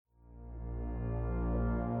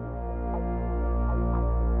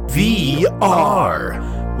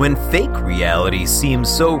VR. When fake reality seems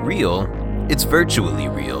so real, it's virtually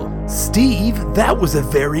real. Steve, that was a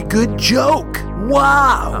very good joke.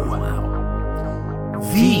 Wow.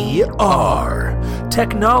 VR.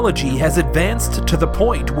 Technology has advanced to the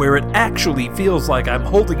point where it actually feels like I'm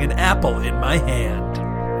holding an apple in my hand.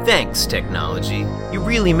 Thanks, technology. You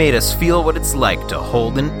really made us feel what it's like to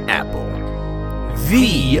hold an apple.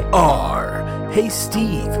 VR. Hey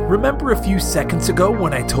Steve, remember a few seconds ago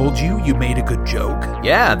when I told you made a good joke?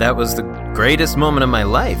 Yeah, that was the greatest moment of my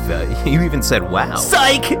life. You even said wow.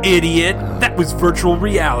 Psych, idiot! That was virtual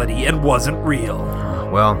reality and wasn't real.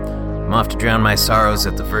 Well, I'm off to drown my sorrows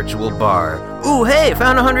at the virtual bar. Ooh, hey,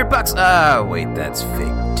 found $100. Ah, wait, that's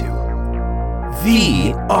fake too.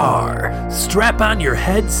 VR. Strap on your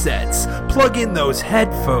headsets, plug in those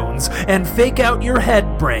headphones, and fake out your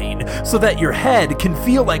head brain so that your head can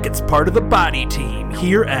feel like it's part of the body team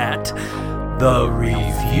here at the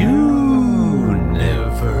Reviewniverse.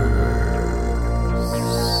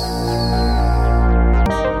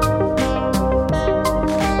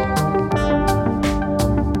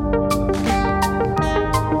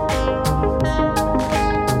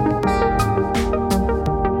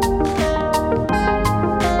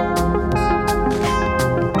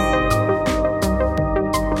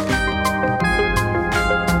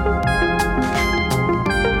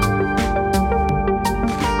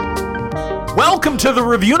 Welcome to the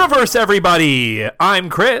Reviewniverse, everybody! I'm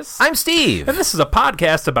Chris. I'm Steve. And this is a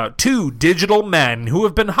podcast about two digital men who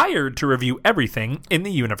have been hired to review everything in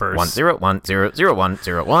the universe.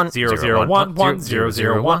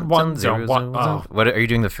 10100100110011001. What are you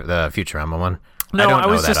doing, the Futurama one? No, I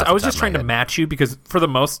was just trying to match you because for the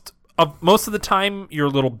most of the time, your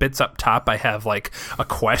little bits up top, I have like a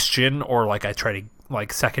question or like I try to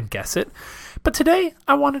like second guess it. But today,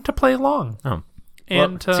 I wanted to play along. Oh.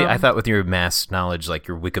 And well, see, I thought with your mass knowledge, like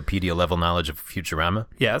your Wikipedia level knowledge of Futurama,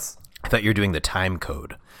 yes, I thought you were doing the time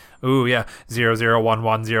code. Ooh, yeah,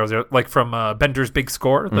 001100, like from Bender's Big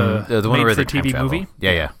Score, the one where the TV movie.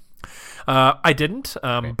 Yeah. I didn't,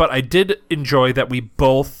 but I did enjoy that we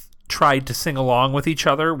both tried to sing along with each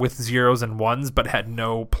other with zeros and ones, but had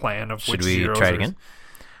no plan of which zeros. Should we try it again?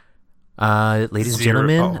 Ladies and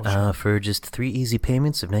gentlemen, for just 3 easy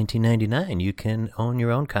payments of $19.99, you can own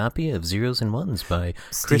your own copy of Zeros and Ones by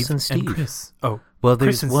Chris and Steve. Chris. Oh, well,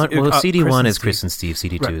 there's one. Well, CD1 is Chris and Steve.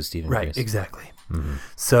 CD2 is Steve and Chris. Right, exactly. Mm-hmm.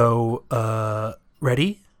 So,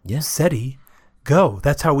 ready? Yes. Steady, go.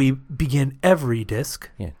 That's how we begin every disc.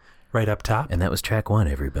 Yeah. Right up top. And that was track 1,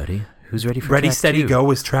 everybody. Who's ready for ready, track 2? Ready, steady, go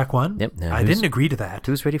was track 1? Yep. Now I didn't agree to that.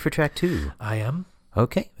 Who's ready for track 2? I am.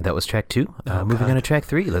 Okay, that was track 2. Moving on to track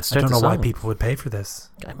 3. Let's start the song. I don't know why people would pay for this.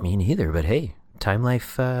 Me neither, but hey, Time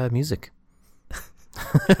Life music.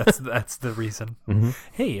 That's the reason. Mm-hmm.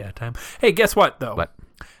 Hey, Time. Hey, guess what, though? What?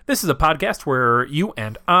 This is a podcast where you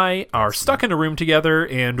and I are stuck in a room together,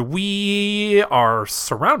 and we are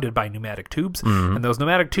surrounded by pneumatic tubes. Mm-hmm. And those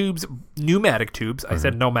pneumatic tubes, mm-hmm. I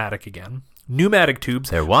said nomadic again. Pneumatic tubes.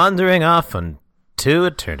 They're wandering off into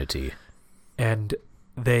eternity. And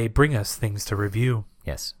they bring us things to review.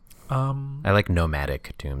 Yes. I like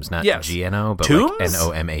nomadic tombs, not GNO, but tombs? like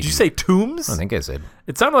NOMAD. Did you say tombs? I think I said.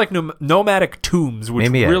 It sounded like nomadic tombs, which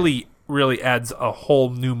really adds a whole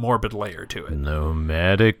new morbid layer to it.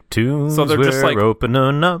 Nomadic tombs, so they're just like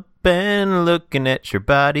opening up and looking at your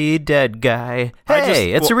body, dead guy.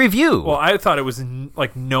 Hey, it's a review. Well, I thought it was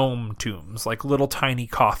like gnome tombs, like little tiny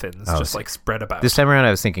coffins, like spread about. This time around,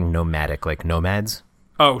 I was thinking nomadic, like nomads.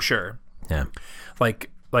 Oh, sure. Yeah. Like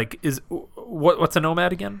what's a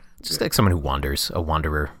nomad again? Just like someone who wanders, a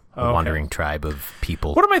wanderer, wandering tribe of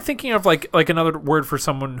people. What am I thinking of? Like another word for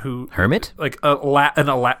someone who hermit, like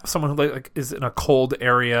someone who like is in a cold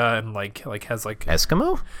area and like has like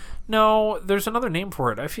Eskimo. No, there's another name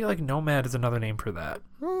for it. I feel like nomad is another name for that.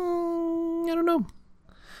 I don't know.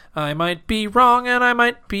 I might be wrong, and I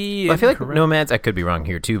might be. Well, I feel like nomads. I could be wrong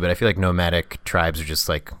here too, but I feel like nomadic tribes are just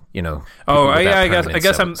like I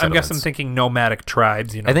guess I'm thinking nomadic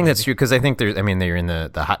tribes. I think that's true because I think they're in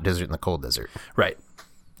the hot desert and the cold desert. Right.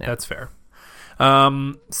 Yeah. That's fair.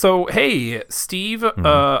 So hey, Steve.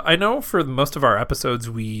 Mm-hmm. I know for most of our episodes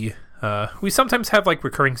we sometimes have like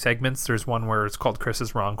recurring segments. There's one where it's called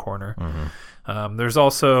Chris's Wrong Corner. Mm-hmm. There's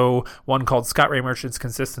also one called Scott Ray Merchant's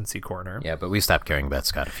Consistency Corner. Yeah, but we stopped caring about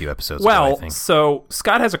Scott a few episodes ago, I think. So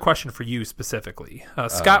Scott has a question for you specifically.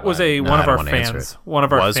 Scott was one of our fans. One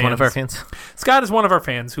of our fans. Scott is one of our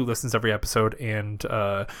fans who listens every episode and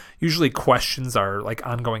usually questions our like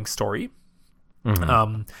ongoing story.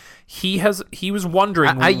 Mm-hmm. He was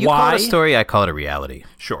wondering why. You call it a story, I call it a reality.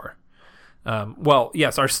 Sure. Well,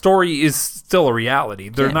 yes, our story is still a reality.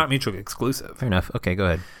 They're not mutually exclusive. Fair enough. Okay, go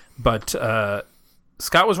ahead. But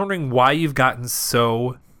Scott was wondering why you've gotten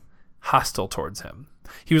so hostile towards him.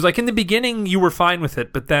 He was like, in the beginning, you were fine with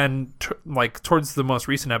it, but then, towards the most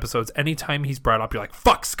recent episodes, anytime he's brought up, you're like,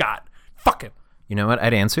 fuck Scott. Fuck him. You know what?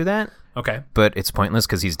 I'd answer that. Okay. But it's pointless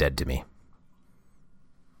because he's dead to me.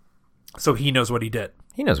 So he knows what he did.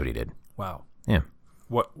 He knows what he did. Wow. Yeah.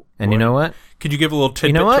 What? You know what? Could you give a little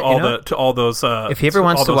tidbit to all those if he ever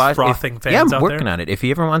wants to watch frothing fans yeah, I'm out working there? on it. If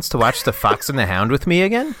he ever wants to watch The Fox and the Hound with me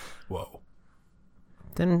again, whoa,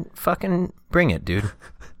 then fucking bring it, dude.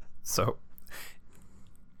 So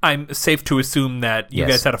I'm safe to assume that you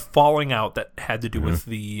guys had a falling out that had to do with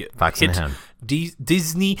the Fox hit and the Hound.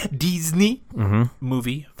 Disney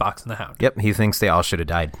movie Fox and the Hound. Yep, he thinks they all should have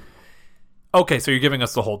died. Okay, so you're giving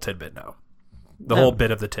us the whole tidbit now. The whole bit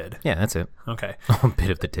of the tid. Yeah, that's it. Okay. The whole bit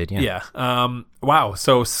of the tid, yeah. Yeah. Wow.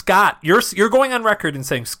 So Scott, you're going on record and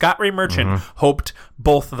saying Scott Ray Merchant hoped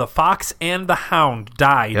both the Fox and the Hound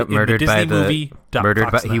died in the Disney movie.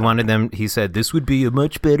 He wanted them. He said this would be a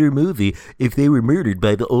much better movie if they were murdered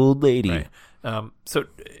by the old lady. Right. So,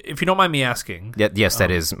 if you don't mind me asking, yes, that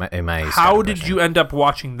is my. How did you end up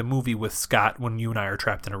watching the movie with Scott when you and I are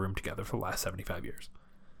trapped in a room together for the last 75 years?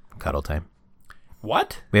 Cuddle time.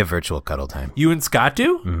 What? We have virtual cuddle time. You and Scott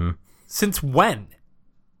do? Mm-hmm. Since when?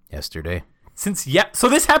 Yesterday. So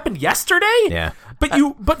this happened yesterday? Yeah.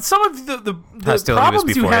 But some of the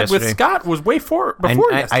problems you had with Scott was way before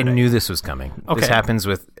yesterday. I knew this was coming. Okay. This happens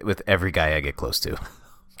with every guy I get close to.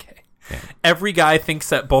 Okay. Yeah. Every guy thinks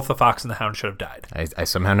that both the Fox and the Hound should have died. I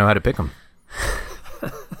somehow know how to pick them.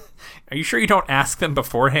 Are you sure you don't ask them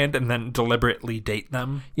beforehand and then deliberately date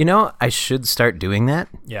them? You know, I should start doing that.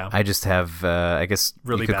 Yeah. I just have, I guess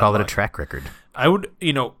really you could call it a track record. I would,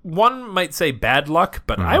 one might say bad luck,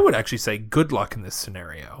 but I would actually say good luck in this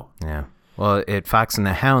scenario. Yeah. Well, Fox and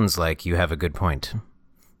the Hound's like, you have a good point.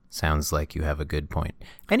 Sounds like you have a good point.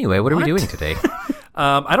 Anyway, what are we doing today?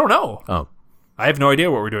 I don't know. Oh. I have no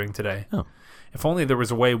idea what we're doing today. Oh. If only there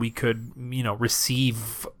was a way we could,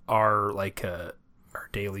 receive our, our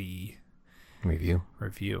daily... Review.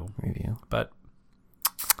 But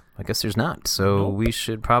I guess there's not. So we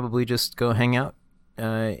should probably just go hang out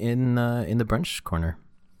in the brunch corner.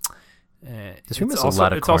 This room has a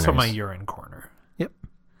lot of corners. It's also my urine corner. Yep.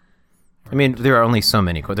 I mean, there are only so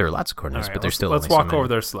many. There are lots of corners, but there's still. Let's walk over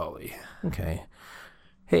there slowly. Okay.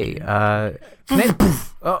 Hey.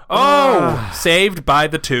 Saved by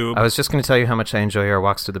the tube. I was just going to tell you how much I enjoy our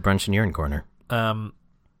walks to the brunch and urine corner.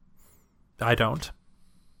 I don't.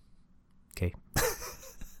 Okay.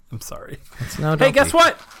 I'm sorry. Hey, guess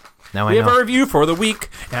what? Now we have a review for the week,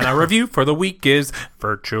 and our review for the week is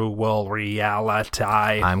virtual reality.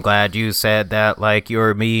 I'm glad you said that like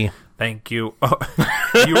you're me. Thank you. Oh,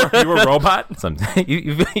 you a robot?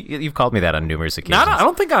 You've called me that on numerous occasions. I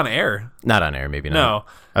don't think on air. Not on air, maybe not. No.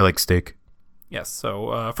 I like steak. Yes,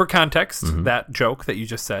 so for context, that joke that you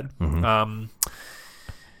just said,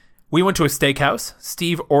 we went to a steakhouse.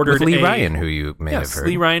 Steve ordered with Lee Ryan, who you may have heard.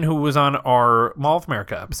 Lee Ryan, who was on our Mall of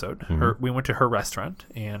America episode. We went to her restaurant,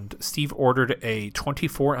 and Steve ordered a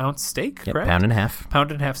 24-ounce steak, correct? Pound and a half.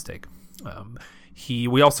 Pound and a half steak.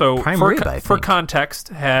 We also, prime rib, for context,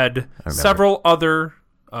 had several other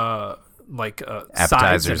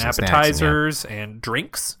sides and appetizers and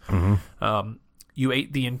drinks. You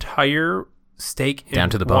ate the entire steak in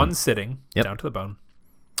one sitting, down to the bone.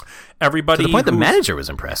 Everybody, to the point the manager was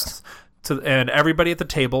impressed. And everybody at the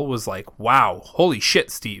table was like, wow, holy shit,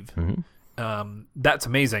 Steve. That's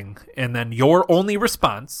amazing. And then your only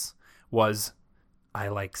response was, I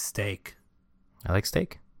like steak. I like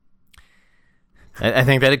steak. I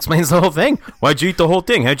think that explains the whole thing. Why'd you eat the whole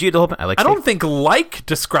thing? How'd you eat the whole thing? I don't think like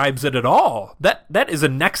describes it at all. That is a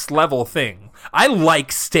next level thing. I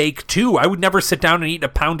like steak too. I would never sit down and eat a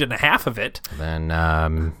pound and a half of it.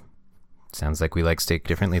 Then, sounds like we like steak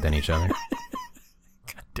differently than each other.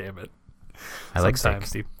 God damn it. I like steak.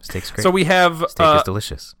 Steve. Steak's great. So we have... Steak is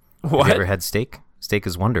delicious. What? Have you ever had steak? Steak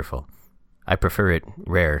is wonderful. I prefer it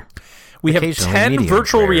rare. We have 10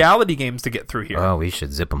 virtual reality games to get through here. Oh, we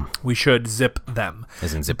should zip them. We should zip them.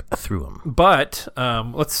 As in zip through them. But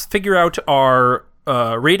let's figure out our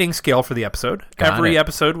rating scale for the episode. Every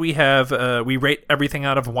episode we have, we rate everything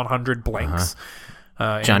out of 100 blanks.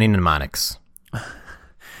 Johnny Mnemonics.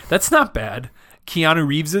 That's not bad. Keanu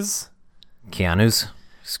Reeves's. Keanu's.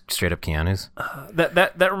 Straight up Keanu's.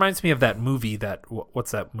 That reminds me of that movie.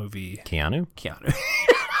 What's that movie? Keanu.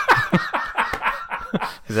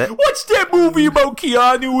 What's that movie about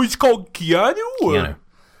Keanu? It's called Keanu.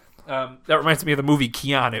 That reminds me of the movie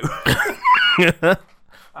Keanu.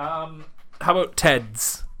 How about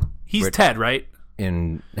Ted's? He's Ted, right?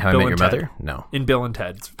 In How Bill I Met and Your Ted. Mother? No. In Bill and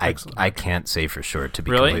Ted's. I can't say for sure, to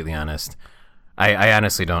be Really? completely honest. I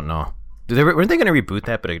honestly don't know. Weren't they going to reboot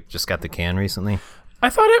that, but it just got the can recently? I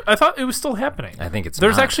thought it was still happening. I think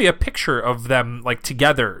There's not. actually a picture of them like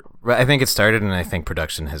together. Right, I think it started, and I think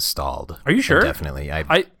production has stalled. Are you sure? Definitely. I'm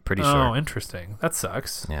pretty sure. Oh, interesting. That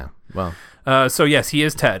sucks. Yeah. Well, so yes, he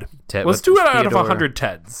is Ted. Ted Let's with do it out of Theodore. 100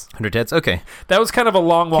 Teds. 100 Teds? Okay. That was kind of a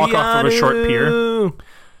long walk off of a short pier.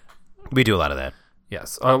 We do a lot of that.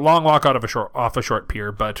 Yes, a long walk out of off a short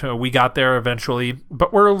pier, but we got there eventually.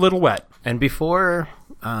 But we're a little wet. And before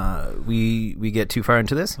we get too far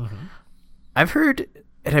into this, I've heard,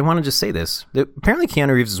 and I want to just say this, that apparently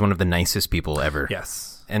Keanu Reeves is one of the nicest people ever.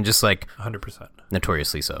 Yes. And just like 100%.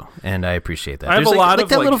 Notoriously so. And I appreciate that. I have There's a lot of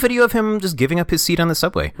that like, little video of him just giving up his seat on the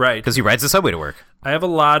subway. Right. Because he rides the subway to work. I have a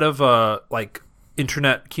lot of like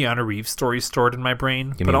internet Keanu Reeves stories stored in my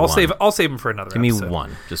brain, but I'll save them for another Give episode. me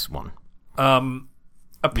one. Just one.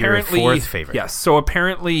 Apparently, Your fourth favorite. Yes. So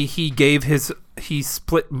apparently he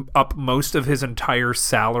split up most of his entire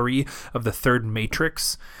salary of the third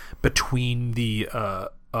Matrix between the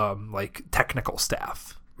like technical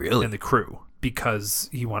staff. Really? And the crew, because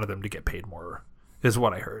he wanted them to get paid more, is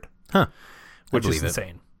what I heard. Huh. Which is it.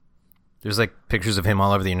 insane. There's like pictures of him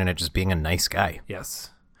all over the internet just being a nice guy.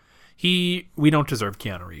 Yes. We don't deserve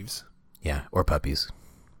Keanu Reeves. Yeah. Or puppies.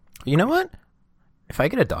 You know what? If I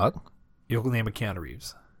get a dog... You'll name it Keanu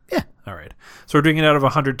Reeves. Yeah. All right. So we're doing it out of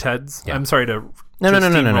 100 Teds. Yeah. I'm sorry to No,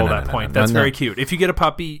 steamroll that point. That's no. very cute. If you get a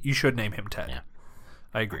puppy, you should name him Ted. Yeah.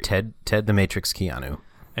 I agree. Ted the Matrix Keanu.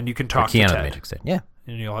 And you can talk Keanu to the Ted. Matrix Ted. Yeah.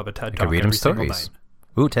 And you'll have a TED I Talk could read him every single stories.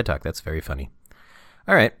 night. Ooh, TED Talk. That's very funny.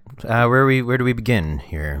 All right. Where do we begin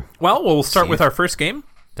here? Well, we'll start Steve? with our first game.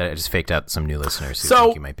 I just faked out some new listeners who So,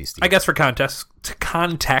 think you might be Steve. I guess for context.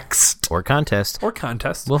 Or contest.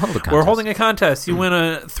 We'll hold a contest. We're holding a contest. You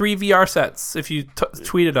win 3 VR sets if you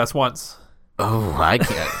tweeted us once. Oh, I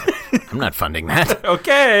can't. I'm not funding that.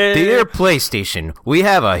 Okay. Dear PlayStation, we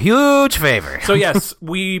have a huge favor. So yes,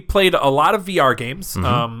 we played a lot of VR games.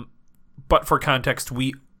 But for context,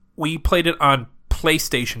 we played it on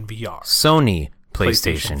PlayStation VR. Sony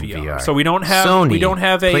PlayStation VR. So we don't have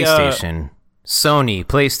a PlayStation. Sony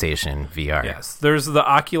PlayStation VR. Yes, there's the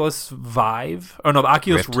Oculus Vive. Oh no, the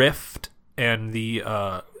Oculus Rift and the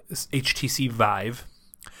HTC Vive.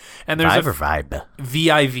 And there's Vive or Vibe?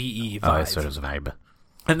 VIVE. Oh, I thought it was Vibe.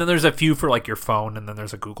 And then there's a few for like your phone, and then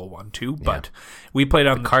there's a Google one too. But we played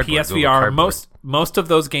on the cardboard, PSVR. Most of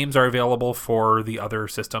those games are available for the other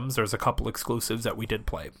systems. There's a couple exclusives that we did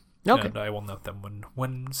play. Okay. And I will note them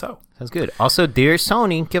when so. Sounds good. Also, dear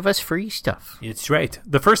Sony, give us free stuff. It's right.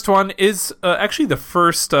 The first one is actually the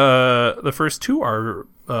first two are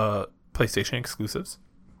PlayStation exclusives.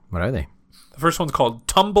 What are they? The first one's called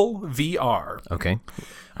Tumble VR. Okay.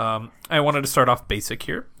 I wanted to start off basic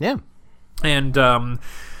here. Yeah. And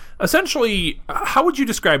essentially, how would you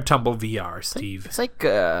describe Tumble VR, Steve? It's like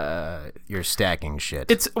you're stacking shit.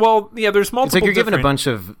 There's multiple. It's like you're given a bunch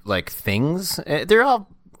of like things. They're all.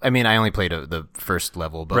 I mean, I only played the first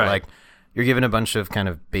level, but like you're given a bunch of kind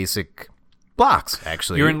of basic blocks.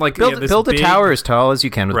 Actually, You're in like build a tower as tall as you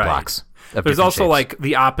can with blocks. There's also like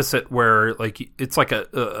the opposite where like it's like a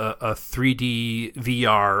 3D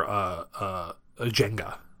VR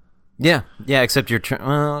Jenga. Yeah, except you're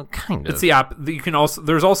kind of. It's the you can also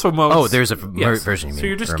there's also modes. Oh, there's a version. You mean, so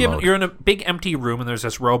you're just you're in a big empty room and there's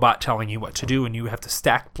this robot telling you what to do and you have to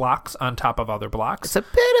stack blocks on top of other blocks. It's a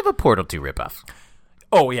bit of a Portal 2 ripoff.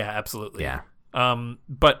 Oh yeah, absolutely. Yeah.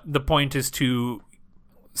 But the point is to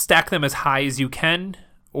stack them as high as you can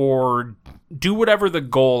or do whatever the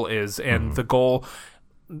goal is, and the goal.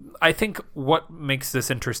 I think what makes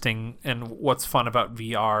this interesting and what's fun about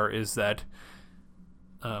VR is that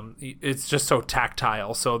it's just so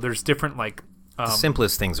tactile. So there's different like the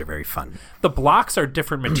simplest things are very fun. The blocks are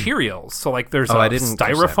different materials. So like there's a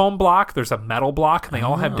styrofoam block, there's a metal block, and they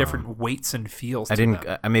all have different weights and feels. Maybe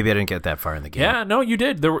I didn't get that far in the game. Yeah, no, you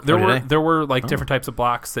did. There were like different types of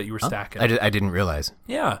blocks that you were stacking. I didn't realize.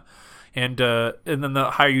 Yeah, and then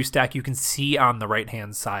the higher you stack, you can see on the right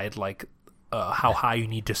hand side like how high you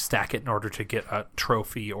need to stack it in order to get a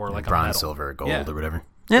trophy or like bronze, a medal. silver, gold, or whatever.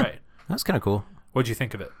 Yeah, right. That's kind of cool. What'd you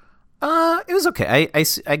think of it? It was okay.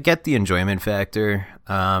 I get the enjoyment factor.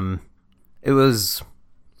 It was.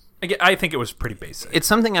 I think it was pretty basic. It's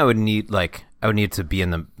something I would need. Like I would need to be in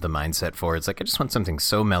the mindset for. It's like I just want something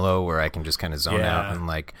so mellow where I can just kind of zone out and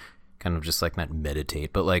like kind of just like not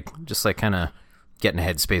meditate, but like just like kind of get in a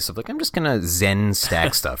headspace of like, I'm just gonna zen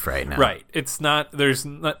stack stuff right now. Right. It's not. There's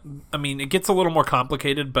not. I mean, it gets a little more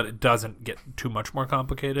complicated, but it doesn't get too much more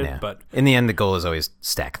complicated. Yeah. But in the end, the goal is always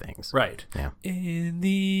stack things. Right. Yeah. In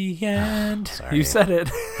the end, Sorry. you said it.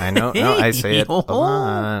 I know. No, I say it a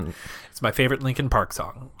lot. It's my favorite Linkin Park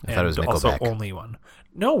song. I thought it was Nickelback. Also only one.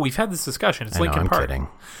 No, we've had this discussion. It's I know, Linkin I'm Park. kidding.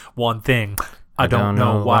 One thing. I don't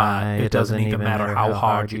know why. It doesn't even matter how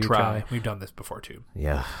hard you try. We've done this before, too.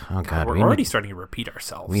 Yeah. Oh, God. We're already starting to repeat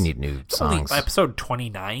ourselves. We need new It's only songs. episode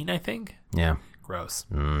 29, I think. Yeah. Gross.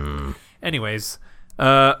 Anyways,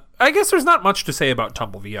 I guess there's not much to say about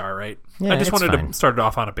Tumble VR, right? Yeah, I just it's wanted fine. to start it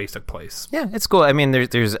off on a basic place. Yeah, it's cool. I mean,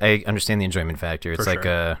 there's I understand the enjoyment factor. It's For like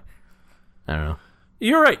sure. I don't know.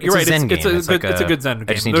 You're right. You're It's a right. Zen It's game. a It's good. like It's a a- good Zen I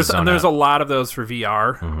game. just need to zone There's out. a lot of those for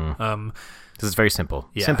VR. Because it's very simple.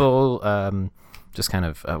 Yeah. Simple, just kind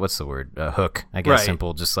of, what's the word? Hook, I guess. Right.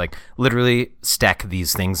 Simple, just like literally stack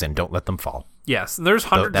these things and don't let them fall. Yes, and there's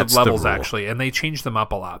hundreds that's of the levels rule. actually, and they change them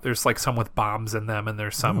up a lot. There's like some with bombs in them, and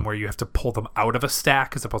there's some where you have to pull them out of a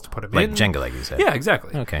stack as opposed to put them Like in. Jenga, like you said. Yeah,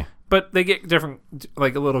 exactly. Okay. But they get different,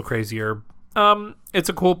 like a little crazier. It's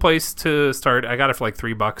a cool place to start. I got it for like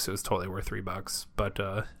 $3. It was totally worth $3. But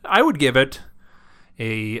I would give it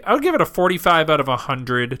a 45 out of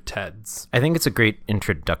 100 TEDs. I think it's a great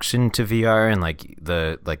introduction to VR and like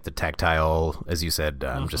the tactile, as you said,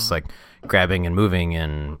 just like grabbing and moving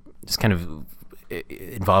and just kind of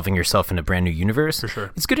involving yourself in a brand new universe. For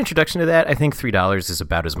sure. It's a good introduction to that. I think $3 is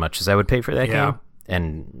about as much as I would pay for that Yeah. game.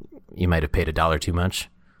 And you might have paid $1 too much.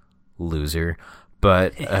 Loser.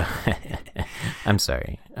 But I'm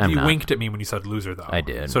sorry. I'm You not. winked at me when you said loser, though. I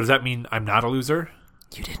did. So does that mean I'm not a loser?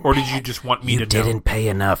 You didn't Or did pay you it. just want me You to didn't know? pay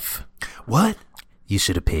enough. What? You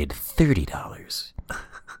should have paid $30.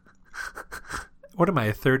 What am I,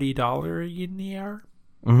 a $30 in the hour?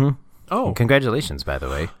 Mm-hmm. Oh, Congratulations, by the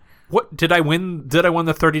way. what did I win? Did I win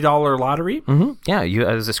the $30 lottery? Mm-hmm. Yeah, you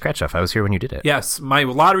as a scratch off. I was here when you did it. Yes, my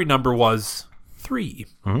lottery number was 3,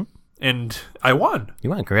 and I won You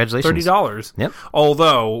won. Congratulations. $30. Yep.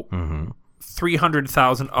 Although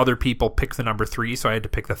 300,000 other people picked the number 3, so I had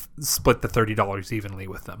to split the $30 evenly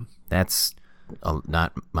with them. That's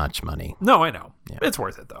not much money. No, I know. It's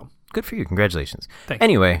worth it though. Good for you. Congratulations. Thank you.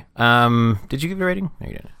 Anyway, did you give it a rating? No,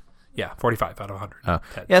 you didn't. Yeah, 45 out of 100. Oh,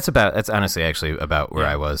 Ted. yeah. That's honestly actually about where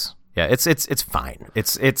I was. Yeah, it's fine.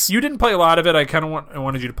 It's You didn't play a lot of it. I kind of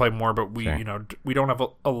wanted you to play more, but we, Sure. we don't have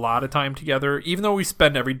a lot of time together. Even though we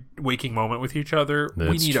spend every waking moment with each other, we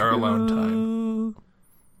That's need our alone time.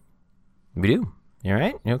 We do. You all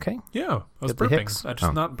right? You okay? Yeah, I was Get the burping. hicks? I'm just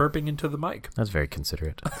Oh. not burping into the mic. That's very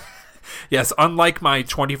considerate. Yes, unlike my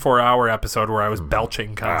 24-hour episode where I was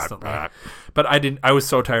belching constantly. But I didn't. I was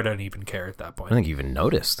so tired I didn't even care at that I don't point. think you even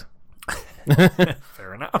noticed.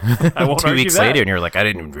 Fair enough. I won't 2 argue weeks that. later, and you're like, I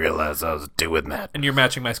didn't even realize I was doing that. And you're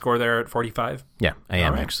matching my score there at 45. Yeah, I am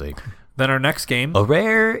All right. actually. Then our next game. A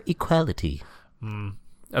rare equality.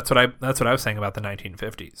 That's what I was saying about the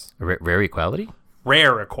 1950s. A rare equality?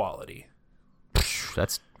 Rare equality.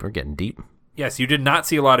 We're getting deep. Yes, you did not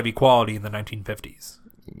see a lot of equality in the 1950s.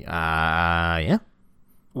 Yeah.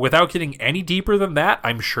 Without getting any deeper than that,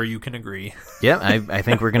 I'm sure you can agree. Yeah, I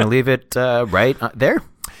think we're going to leave it right there.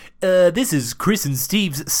 This is Chris and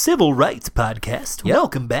Steve's Civil Rights Podcast. Yep.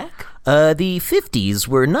 Welcome back. The 50s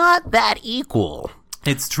were not that equal.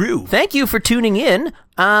 It's true. Thank you for tuning in.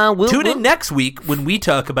 Tune in next week when we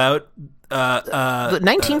talk about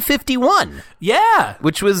 1951, yeah.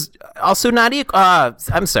 which was also not equal.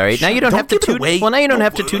 I'm sorry. Now you don't have to give it tune. away. Well, now you don't No,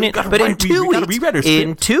 have to tune in. gotta But in write- we 2 gotta weeks, rewrite our in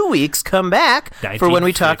script. 2 weeks, come back for when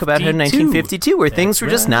we talk about 1952, where things were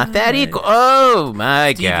just not that equal. Oh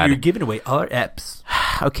my God! You're giving away our apps.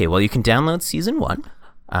 Okay, well you can download season 1,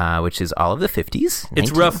 which is all of the 50s.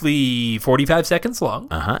 It's roughly 45 seconds long.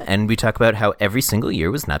 And we talk about how every single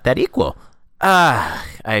year was not that equal.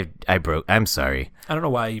 I broke. I'm sorry. I don't know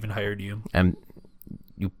why I even hired you.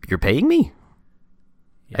 You're paying me?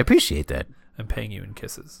 I appreciate that. I'm paying you in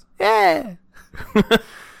kisses. Yeah.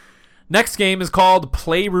 Next game is called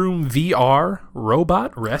Playroom VR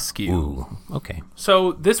Robot Rescue. Ooh, okay.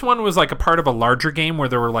 So this one was like a part of a larger game where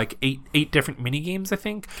there were like eight different mini games, I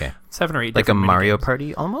think. Okay. 7 or 8 Like a different Mario mini-games.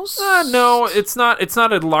 Party almost? No, it's not. It's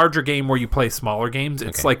not a larger game where you play smaller games.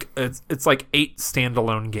 It's Okay. like it's like 8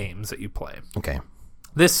 standalone games that you play. Okay.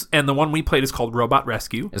 This and the one we played is called Robot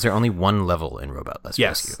Rescue. Is there only one level in Robot Rescue?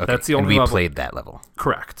 Yes, Okay. that's the and only we level. played that level.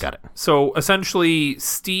 Correct. Got it. So essentially,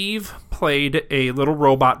 Steve played a little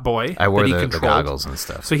robot boy. I wore that he the controlled. goggles and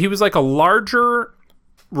stuff. So he was like a larger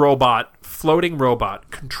robot, floating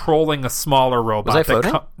robot, controlling a smaller robot Was I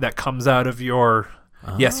floating? that comes out of your.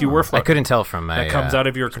 Yes, you were I floating. couldn't tell from my... That comes out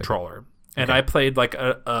of your controller. And I played like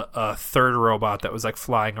a third robot that was like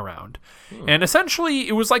flying around. And essentially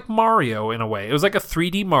it was like Mario in a way. It was like a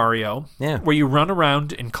 3D Mario where you run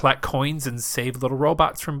around and collect coins and save little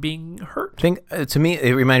robots from being hurt. I think to me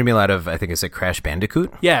it reminded me a lot of, I think it's like Crash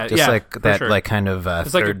Bandicoot. Yeah, just like that, sure. like kind of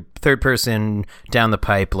third person down the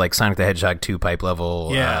pipe, like Sonic the Hedgehog 2 pipe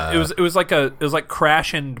level. Yeah, it was like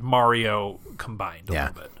Crash and Mario combined a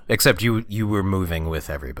little bit. Except you were moving with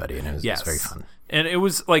everybody, and it was very fun. And it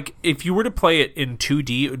was like, if you were to play it in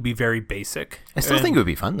 2D, it would be very basic. I still think it would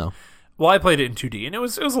be fun, though. Well, I played it in 2D, and it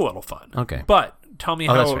was a little fun. Okay. But tell me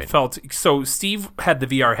how it felt. So Steve had the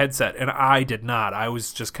VR headset, and I did not. I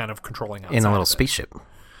was just kind of controlling outside in a little spaceship.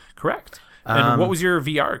 Correct. And what was your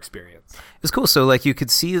VR experience? It was cool. So, like, you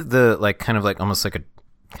could see the, like, kind of like almost like a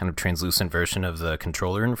kind of translucent version of the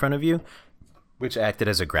controller in front of you, which acted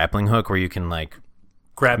as a grappling hook where you can, like,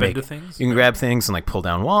 grab into things? You can grab things and, like, pull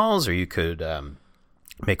down walls, or you could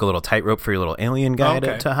make a little tightrope for your little alien guy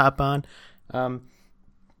to hop on.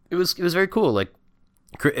 It was very cool. Like,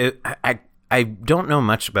 I don't know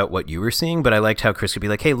much about what you were seeing, but I liked how Chris could be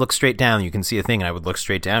like, "Hey, look straight down. You can see a thing." And I would look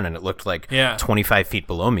straight down, and it looked like 25 feet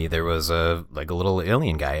below me there was a little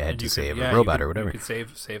alien guy I had to save, a robot or whatever. You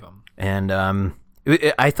could save him. And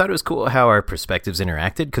I thought it was cool how our perspectives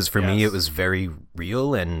interacted, because for me it was very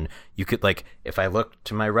real, and you could, like, if I looked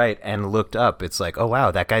to my right and looked up, it's like, oh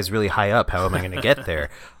wow, that guy's really high up. How am I going to get there?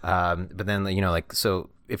 But then, you know, like, so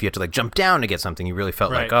if you had to like jump down to get something, you really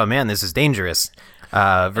felt like, oh man, this is dangerous.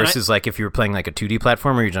 Versus like if you were playing like a 2D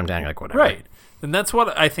platformer, you jump down, you're like, whatever. Right. And that's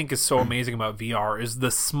what I think is so amazing about VR, is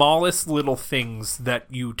the smallest little things that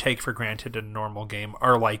you take for granted in a normal game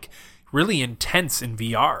are like really intense in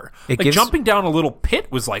VR. Jumping down a little pit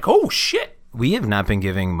was like, oh shit. We have not been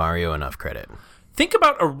giving Mario enough credit. Think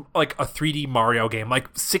about a 3D Mario game, like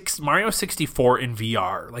Mario 64 in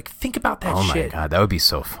VR. Like, think about that shit. Oh my god, that would be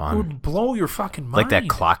so fun. It would blow your fucking mind. Like that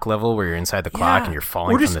clock level where you're inside the clock and you're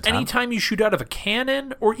falling from the top. Or just anytime you shoot out of a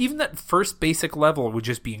cannon, or even that first basic level would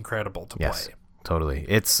just be incredible to play. Totally.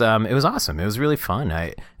 It was awesome. It was really fun.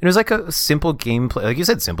 It was like a simple gameplay. Like you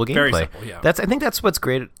said, simple gameplay. Very simple, yeah. I think that's what's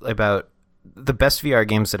great about the best VR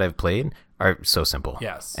games that I've played are so simple.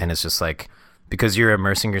 Yes. And it's just like, because you're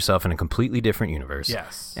immersing yourself in a completely different universe.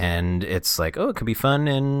 Yes. And it's like, oh, it could be fun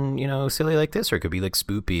and, you know, silly like this, or it could be like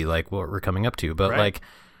spoopy like what we're coming up to. But like,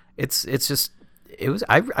 it's just,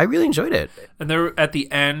 I really enjoyed it. And there, at the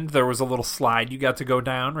end, there was a little slide you got to go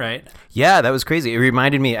down, right? Yeah, that was crazy. It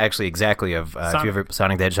reminded me actually exactly of if you ever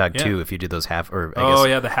Sonic the Hedgehog 2, if you did those the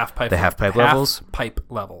half pipe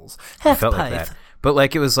levels. I felt like that. But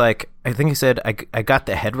like, it was like, I think he said, I got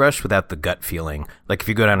the head rush without the gut feeling. Like if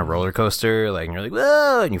you go down a roller coaster, like, and you're like,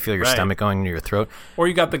 whoa, and you feel your stomach going into your throat. Or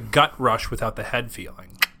you got the gut rush without the head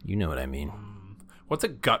feeling. You know what I mean. What's a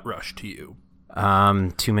gut rush to you?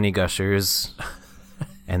 Too many gushers,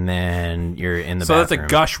 and then you're in the bathroom. So that's a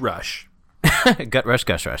gush rush.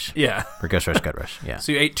 Gush rush. Yeah. Or gush rush, gut rush. Yeah.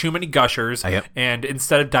 So you ate too many gushers, and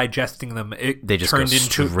instead of digesting them, they just turned go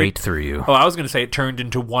straight through you. Oh, I was going to say it turned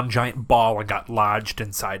into one giant ball and got lodged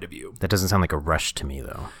inside of you. That doesn't sound like a rush to me,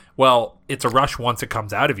 though. Well, it's a rush once it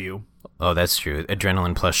comes out of you. Oh, that's true.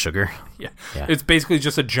 Adrenaline plus sugar. Yeah. It's basically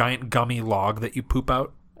just a giant gummy log that you poop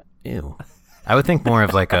out. Ew. I would think more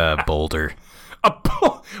of like a boulder.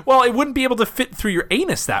 Well, it wouldn't be able to fit through your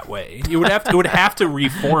anus that way. It would have to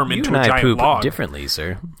reform into a giant poop log. Differently,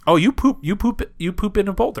 sir. Oh, you poop in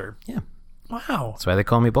a boulder. Yeah. Wow. That's why they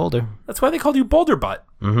call me Boulder. That's why they called you Boulder Butt.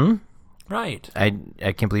 Mm-hmm. Right. I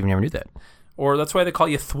can't believe you never knew that. Or that's why they call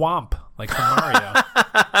you Thwomp, like from Mario.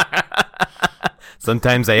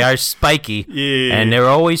 Sometimes they are spiky, and they're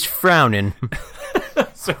always frowning.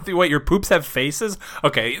 So wait, your poops have faces?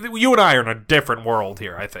 Okay, you and I are in a different world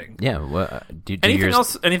here, I think. Yeah. Well,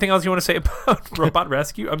 Anything else you want to say about Robot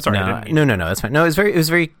Rescue? I'm sorry. No, that's fine. No, it was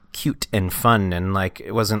very cute and fun, and like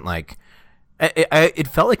it wasn't like it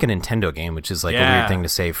felt like a Nintendo game, which is like a weird thing to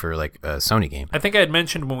say for like a Sony game. I think I had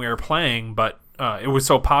mentioned when we were playing, but it was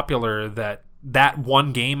so popular that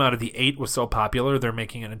one game out of the 8 was so popular, they're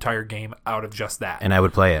making an entire game out of just that. And I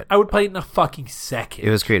would play it. I would play it in a fucking second.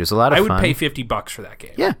 It was great. It was a lot of fun. I would pay $50 for that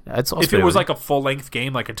game. Yeah. If it was like a full-length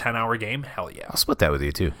game, like a 10-hour game, hell yeah. I'll split that with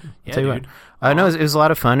you, too. Yeah, dude. No, it was a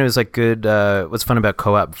lot of fun. It was like good. What's fun about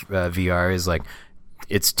co-op VR is like,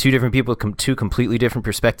 it's two different people, two completely different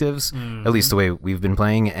perspectives, at least the way we've been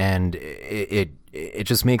playing, and it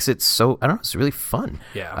just makes it so, I don't know, it's really fun.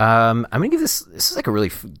 Yeah. I'm going to give this is like a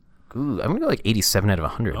really... I'm going to go like 87 out of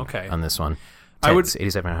 100 on this one. I would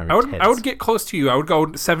 87 out of 100. I would get close to you. I would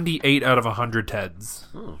go 78 out of 100 Teds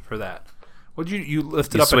for that. What did you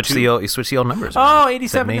lift it up at 2? You switch the old numbers. Oh,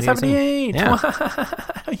 87 to 78. Yeah.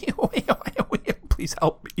 Please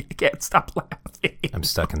help me. I can't stop laughing. I'm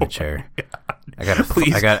stuck in the chair. I got a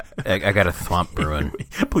thwomp brewing.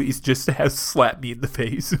 Please just slap me in the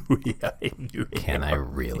face. Can I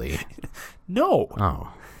really? No.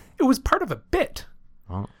 Oh. It was part of a bit.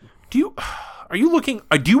 Well, do you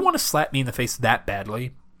want to slap me in the face that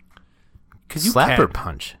badly? Slap or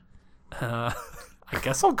punch? I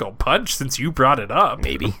guess I'll go punch since you brought it up.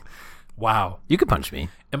 Maybe. Wow. You could punch me.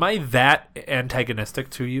 Am I that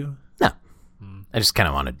antagonistic to you? No. I just kind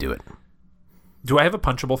of want to do it. Do I have a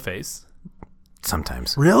punchable face?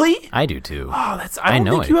 Sometimes. Really? I do too. Oh, I don't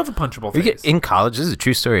think you have a punchable face. In college, this is a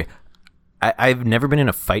true story. I've never been in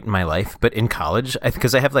a fight in my life, but in college,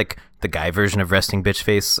 because I have like the guy version of resting bitch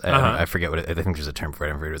face. I forget what I think there's a term for it. I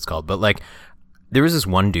don't remember what it's called. But like, there was this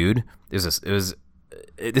one dude.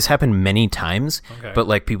 This happened many times. Okay. But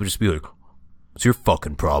like, people just be like, "It's your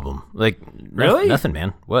fucking problem." Like, really? Nothing,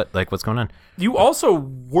 man. What? Like, what's going on? You also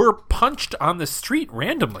were punched on the street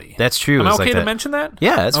randomly. That's true. Am I okay to mention that?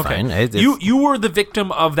 Yeah, that's fine. You were the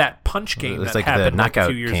victim of that punch game that like happened the Knockout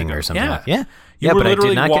a few years King ago. or something. Yeah. Yeah, but I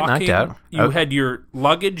did not walking, get knocked out. You had your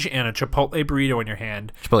luggage and a Chipotle burrito in your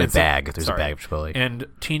hand. Chipotle bag. There's a bag of Chipotle. And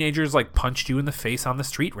teenagers like punched you in the face on the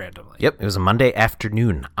street randomly. Yep, it was a Monday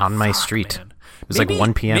afternoon on my street. Man. It was like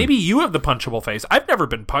 1 p.m. Maybe you have the punchable face. I've never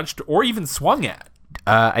been punched or even swung at.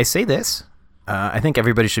 I say this. I think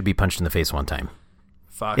everybody should be punched in the face one time.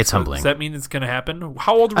 Fuck. It's humbling. Does that mean it's going to happen?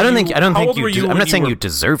 How old were you? I don't think you. I'm not saying you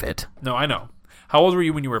deserve it. No, I know. How old were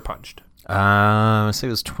you when you were punched? I say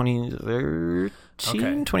it was 2013,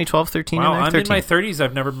 2012, 13. Wow, I'm in my 30s.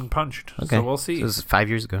 I've never been punched. Okay. So we'll see. So this is 5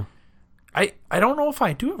 years ago. I don't know if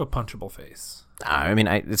I do have a punchable face. I mean,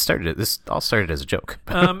 this all started as a joke.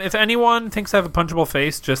 If anyone thinks I have a punchable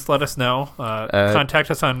face, just let us know. Contact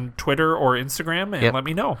us on Twitter or Instagram and let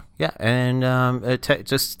me know. Yeah, and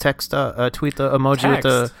just text, tweet the emoji with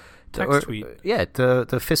the tweet. Yeah,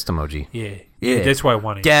 the fist emoji. Yeah. That's what I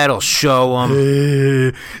wanted. That'll show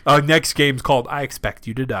them. Our next game's called "I Expect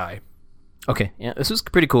You to Die." Okay, yeah, this was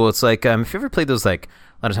pretty cool. It's like if you ever played those, like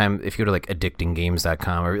a lot of time, if you go to like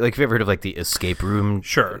addictinggames.com or like if you ever heard of like the escape room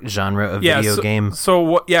genre of video game.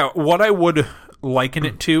 So what I would liken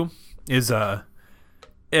it to is a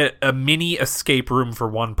mini escape room for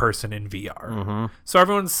one person in VR. Mm-hmm. So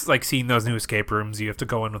everyone's like seeing those new escape rooms. You have to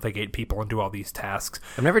go in with like 8 people and do all these tasks.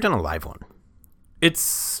 I've never done a live one.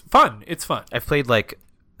 It's fun. I've played like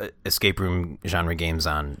escape room genre games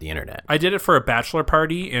on the internet. I did it for a bachelor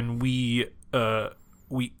party, and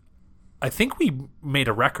I think we made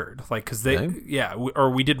a record, like because we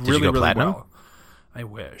did really platinum? well. I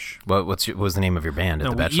wish. What was the name of your band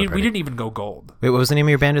at the bachelor party? We didn't even go gold. Wait, what was the name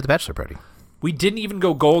of your band at the bachelor party? We didn't even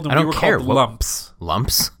go gold, and we were called Lumps.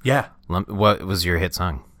 Lumps? Yeah. What was your hit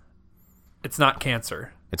song? It's Not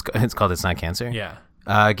Cancer. It's called It's Not Cancer? Yeah.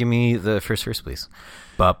 Give me the first verse, please.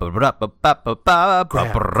 Grab, I'm grabbing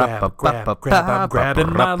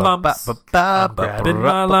my lumps. I'm grabbing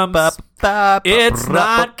my lumps. It's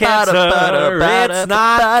not cancer. It's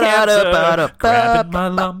not cancer. Grabbing my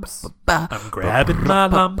lumps. I'm grabbing my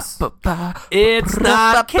lumps. It's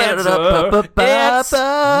not cancer. It's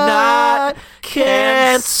not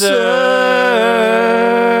cancer.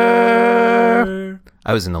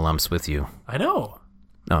 I was in the lumps with you. I know.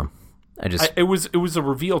 No. It was a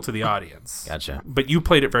reveal to the audience. Gotcha. But you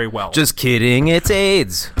played it very well. Just kidding, it's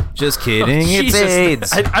AIDS. Just kidding, it's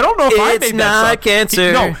AIDS. I don't know if I made that song. It's not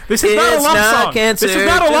cancer. No, this is not a lump song. Cancer. This is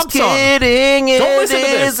not a lump song. Just kidding, don't listen to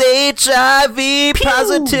this. It is HIV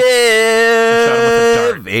positive.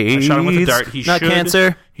 I shot him with a dart.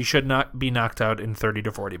 Cancer. He should not be knocked out in 30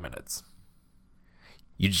 to 40 minutes.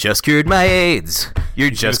 You just cured my AIDS.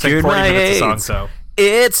 You just cured my AIDS. Song, so.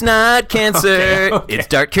 It's not cancer. Okay. It's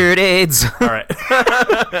dark cured AIDS. All right.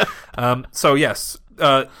 So yes,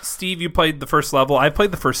 Steve, you played the first level. I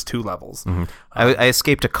played the first 2 levels. Mm-hmm. I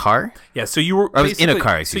escaped a car. Yeah. So you were. I was in a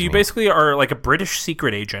car. So you basically are like a British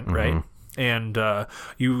secret agent, mm-hmm. right? And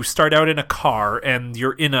you start out in a car, and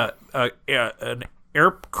you're in an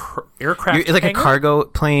aircraft. You're like hangar? A cargo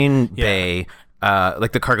plane bay,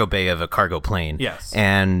 like the cargo bay of a cargo plane. Yes.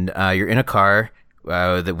 And you're in a car.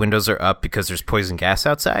 The windows are up because there's poison gas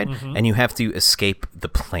outside, mm-hmm. and you have to escape the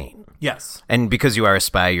plane. Yes. And because you are a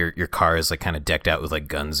spy, your car is like kind of decked out with like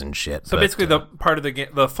guns and shit. So basically, the part of the game,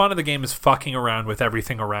 the fun of the game is fucking around with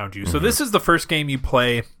everything around you. Mm-hmm. So this is the first game you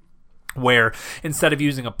play where instead of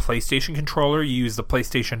using a PlayStation controller, you use the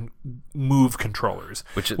PlayStation Move controllers,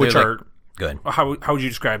 which are good. How would you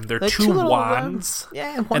describe them? They're like two wands,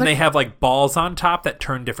 and they have like balls on top that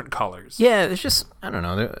turn different colors. Yeah, it's just I don't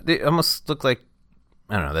know. They almost look like.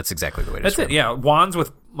 I don't know. That's exactly the way to describe it. Yeah, wands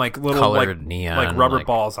with like little colored like, neon, like rubber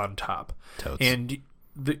balls on top. Totes. And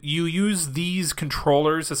you use these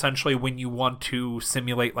controllers essentially when you want to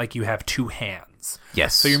simulate like you have two hands.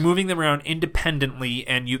 Yes. So you're moving them around independently,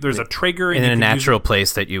 and there's a trigger in a natural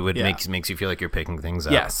place that you would makes you feel like you're picking things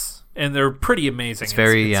up. Yes, and they're pretty amazing. It's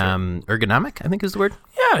very ergonomic, I think is the word.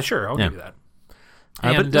 Yeah, sure, I'll give you that.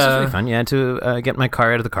 But this is really fun. You had to get my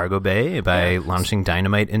car out of the cargo bay by launching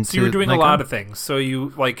dynamite into. So you were doing a lot of things. So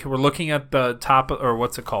you were looking at the top, or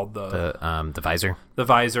what's it called, the visor. The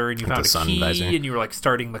visor, and you found a key, visor. And you were like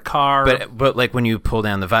starting the car. But like when you pull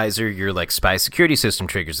down the visor, your like spy security system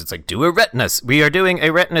triggers. It's like we are doing a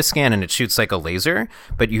retina scan, and it shoots like a laser.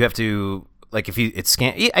 But you have to. Like if you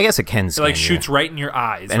I guess it can scan. It like shoots right in your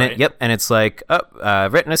eyes, and right? And it's like,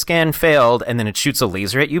 retina scan failed, and then it shoots a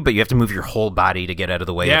laser at you, but you have to move your whole body to get out of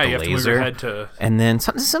the way of the laser. Yeah, you have to move your head to. And then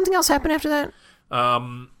something else happened after that.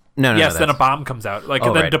 No, then a bomb comes out.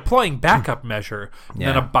 Deploying backup measure,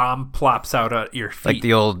 then a bomb plops out at your feet. Like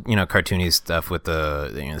the old, cartoony stuff with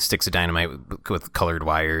the sticks of dynamite with colored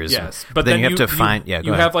wires. Yes, but then you have to find.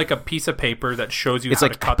 You have like a piece of paper that shows you how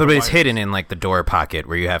to cut. But it's hidden in like the door pocket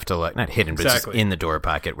where you have to like not hidden, but just in the door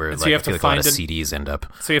pocket where like, you have to find a lot of CDs end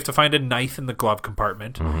up. So you have to find a knife in the glove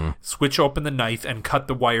compartment, switch open the knife, and cut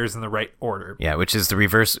the wires in the right order. Yeah, which is the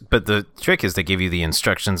reverse. But the trick is they give you the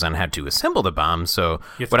instructions on how to assemble the bomb. So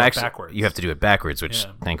you have to do it backwards, which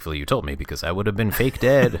thankfully you told me because I would have been fake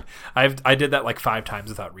dead. I did that like 5 times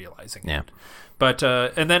without realizing it. But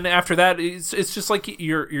and then after that, it's just like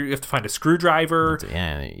you have to find a screwdriver.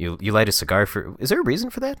 Yeah, you light a cigar for. Is there a reason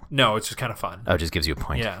for that? No, it's just kind of fun. Oh, it just gives you a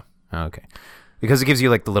point. Yeah. Oh, okay. Because it gives you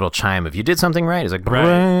like the little chime if you did something right. It's like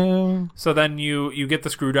right. So then you get the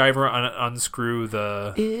screwdriver, unscrew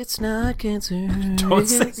the. It's not cancer. Don't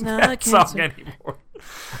sing that song anymore.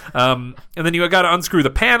 And then you got to unscrew the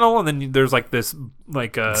panel, and then there's like this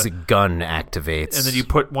it's a gun activates, and then you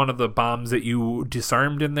put one of the bombs that you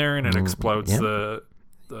disarmed in there, and it explodes the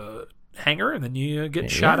hanger, and then you get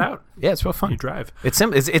shot out. Yeah, it's real fun. You drive. It's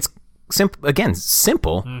simple. It's simple again.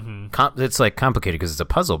 Simple. It's like complicated because it's a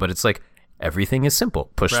puzzle, but it's like everything is simple.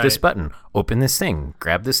 Push this button, open this thing,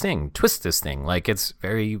 grab this thing, twist this thing. Like it's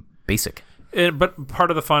very basic. But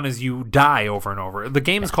part of the fun is you die over and over. The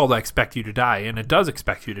game is called I Expect You to Die, and it does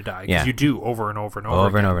expect you to die because you do over and over and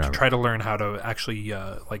over again to try to learn how to actually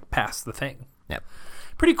pass the thing. Yep.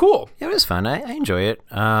 Pretty cool. Yeah, it was fun. I enjoy it.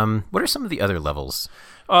 What are some of the other levels?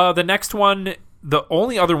 The next one, the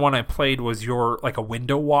only other one I played was you're like a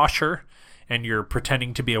window washer, and you're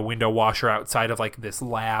pretending to be a window washer outside of like this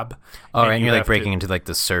lab. Oh, and you're like breaking into like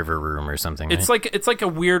the server room or something. It's right? it's like a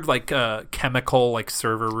weird chemical like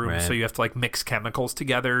server room. Right. So you have to like mix chemicals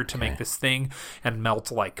together to make this thing and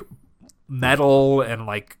melt like metal and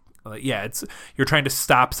you're trying to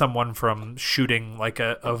stop someone from shooting like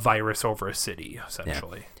a virus over a city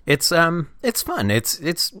essentially. Yeah. It's fun.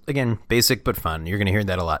 It's again basic but fun. You're gonna hear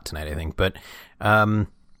that a lot tonight, I think. But I don't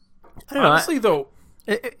know. Honestly, though.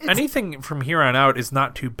 Anything from here on out is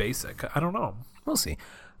not too basic. I don't know. We'll see.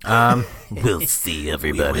 We'll see,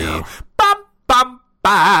 everybody. Bum, bum,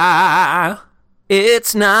 ba.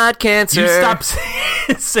 It's not cancer. You stop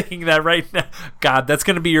singing that right now. God, that's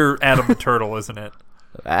going to be your Adam the Turtle, isn't it?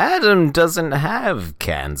 Adam doesn't have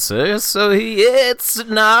cancer, so it's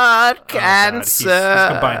not cancer.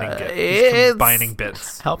 God, he's combining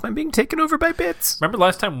bits. Help, I'm being taken over by bits. Remember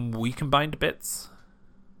last time we combined bits?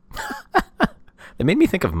 It made me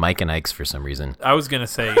think of Mike and Ike's for some reason. I was gonna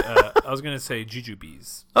say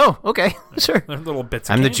jujubes. Oh, okay, sure. They're little bits.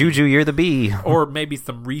 I'm the juju, you're the bee. Or maybe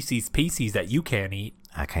some Reese's Pieces that you can't eat.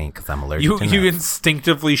 I can't because I'm allergic to You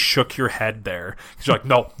instinctively shook your head there. You're like,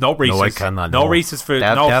 no Reese's. No, I cannot. No Reese's for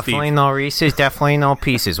definitely no Reese's. Definitely no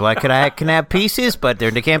Pieces. Why can I have Pieces, but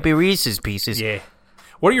there can't be Reese's Pieces. Yeah.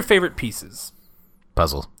 What are your favorite pieces?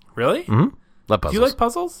 Puzzles. Really? Mm-hmm. Love puzzles. Do you like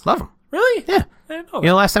puzzles? Love them. Really? Yeah. I didn't know that. You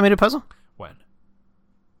know the last time I did a puzzle? When?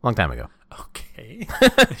 Long time ago. Okay.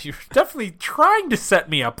 You're definitely trying to set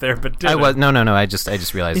me up there, but I was no. I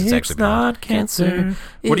just realized it's actually not cancer.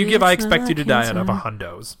 What do you give I Expect You to Die out of a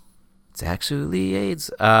hundos? It's actually AIDS.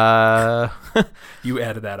 You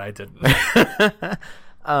added that, I didn't.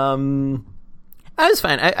 I was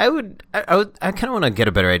fine. I kind of want to get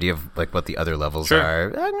a better idea of like what the other levels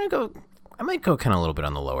are. I might go kind of a little bit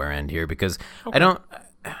on the lower end here because I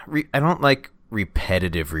don't like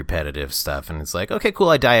repetitive stuff, and it's like, okay, cool,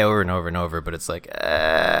 I die over and over and over, but it's like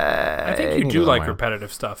I think you do like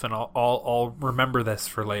repetitive stuff, and I'll remember this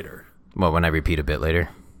for later. Well, when I repeat a bit later.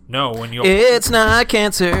 No, when you It's not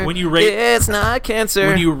cancer. When you rate It's not cancer.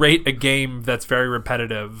 When you rate a game that's very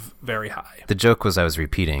repetitive very high. The joke was I was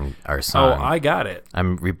repeating our song. Oh, I got it.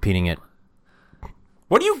 I'm repeating it.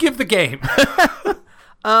 What do you give the game?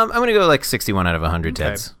 I'm gonna go like 61 out of 100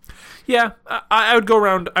 okay. Teds. Yeah, I would go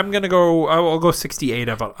around. I'll go 68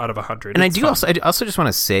 out of 100. And I also just want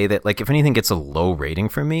to say that, like, if anything gets a low rating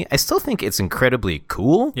from me, I still think it's incredibly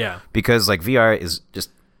cool. Yeah. Because, like, VR is just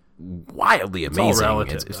wildly amazing. It's all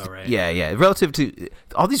relative, though, right? Yeah. Relative to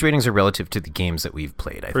all these ratings are relative to the games that we've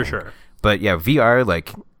played. I think. Sure. But yeah, VR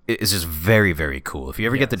like is just very, very cool. If you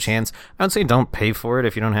ever get the chance, I would say don't pay for it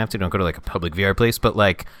if you don't have to. Don't go to like a public VR place. But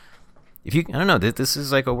like, if you, I don't know, this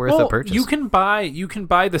is like worth a purchase. You can buy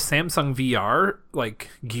the Samsung VR,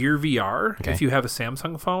 like Gear VR, Okay. if you have a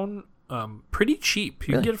Samsung phone. Pretty cheap.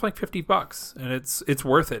 You can get it for like $50, and it's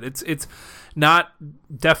worth it. It's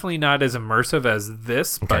definitely not as immersive as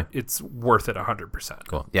this, but it's worth it 100%.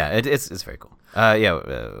 Cool. Yeah, it's very cool.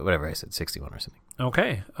 Whatever I said, 61 or something.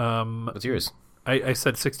 Okay. What's yours? I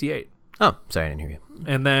said 68. Oh, sorry, I didn't hear you.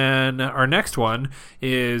 And then our next one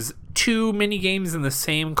is 2 mini games in the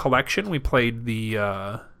same collection. We played the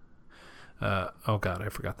oh god, I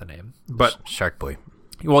forgot the name. But Shark Boy.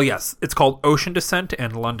 Well, yes, it's called Ocean Descent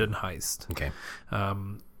and London Heist. Okay.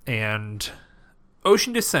 And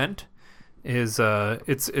Ocean Descent is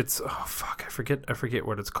it's oh fuck, I forget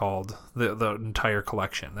what it's called. The entire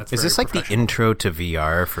collection. Is this like the intro to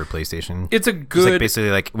VR for PlayStation? It's a good, it's like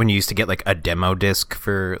basically like when you used to get like a demo disc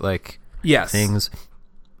for like things.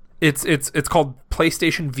 It's called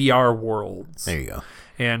PlayStation VR Worlds. There you go.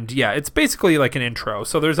 And yeah, it's basically like an intro.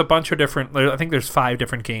 So there's a bunch of different, I think there's 5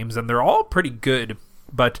 different games, and they're all pretty good.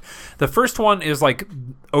 But the first one is like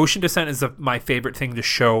Ocean Descent is my favorite thing to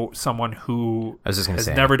show someone who has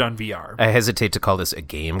never done VR. I hesitate to call this a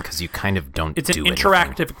game because you kind of don't. It's an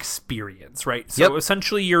interactive experience, right? So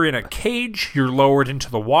essentially, you're in a cage. You're lowered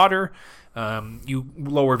into the water. You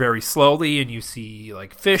lower very slowly, and you see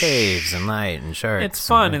like fish, caves, and light, and sharks. It's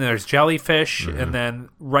fun, and there's jellyfish, and then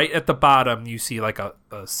right at the bottom, you see like a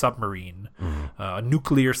submarine, a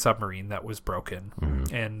nuclear submarine that was broken,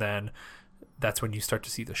 and then that's when you start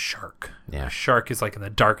to see the shark. Yeah. The shark is like in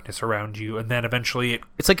the darkness around you, and then eventually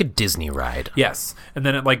it's like a Disney ride. Yes. And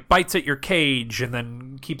then it like bites at your cage and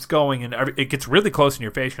then keeps going, and it gets really close in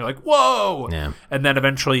your face, and you're like, whoa! Yeah. And then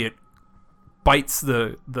eventually it bites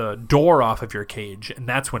the door off of your cage, and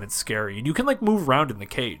that's when it's scary. And you can like move around in the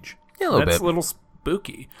cage. Yeah, a little bit. That's a little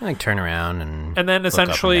spooky. Like turn around and then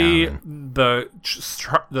essentially the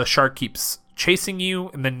shark keeps chasing you,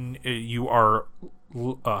 and then you are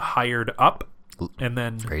hired up, and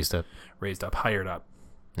then raised up, hired up.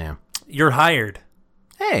 Yeah, you're hired.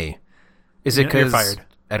 Hey, is it because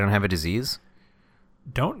I don't have a disease?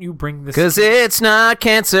 Don't you bring this? Because it's not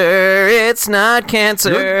cancer. It's not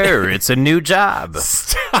cancer. It's a new job.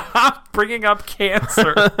 Stop bringing up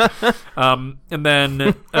cancer. And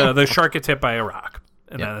then the shark gets hit by a rock,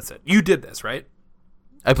 and then that's it. You did this, right?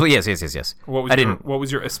 Yes. What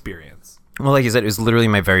was your experience? Well, like you said, it was literally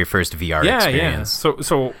my very first VR experience. Yeah.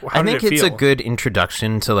 So how I think did it feel? It's a good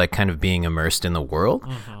introduction to like kind of being immersed in the world.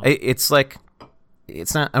 Mm-hmm. It's like,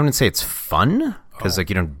 it's not. I wouldn't say it's fun because like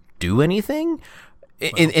you don't do anything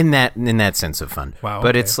in that sense of fun. Wow.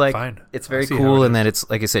 But it's like it's very cool in that it's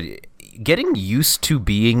like I said, getting used to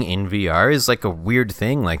being in VR is like a weird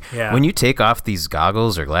thing. Like when you take off these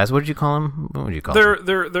goggles or glasses, what did you call them? What would you call them?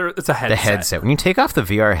 They're it's a headset. The headset. When you take off the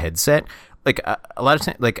VR headset, like a lot of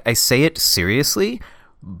times, like I say it seriously,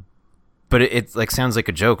 but it like sounds like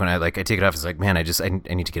a joke when I take it off. It's like, man, I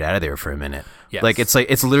need to get out of there for a minute. Yes. Like it's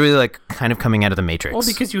literally like kind of coming out of the Matrix. Well,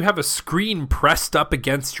 because you have a screen pressed up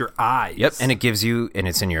against your eyes. Yep, and it gives you, and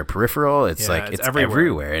it's in your peripheral. It's like it's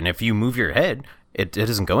everywhere. And if you move your head, it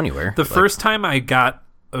doesn't go anywhere. The first time I got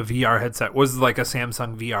a VR headset was like a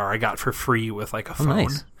Samsung VR I got for free with like a phone.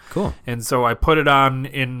 Nice. Cool. And so I put it on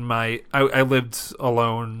in my. I lived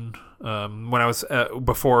alone. When I was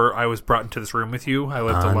before I was brought into this room with you, I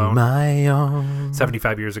lived alone. My own,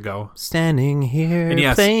 75 years ago, standing here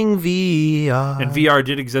playing VR. And VR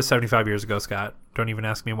did exist 75 years ago, Scott. Don't even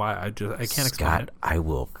ask me why. I can't explain it. Scott, I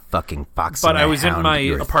will fucking box. But I was in my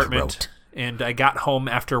apartment, and I got home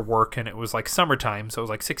after work, and it was like summertime, so it was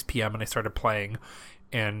like 6 p.m. and I started playing,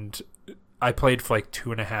 and I played for like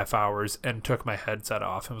 2.5 hours, and took my headset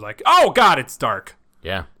off, and was like, "Oh God, it's dark."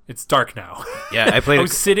 Yeah. It's dark now. Yeah, I played. I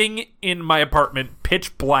was sitting in my apartment,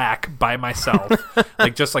 pitch black, by myself,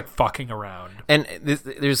 like just like fucking around. And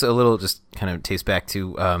there's a little just kind of taste back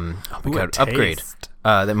to Upgrade.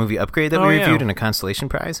 That movie Upgrade that we reviewed in a Constellation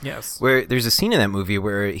Prize. Yes. Where there's a scene in that movie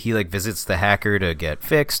where he like visits the hacker to get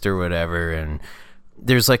fixed or whatever, and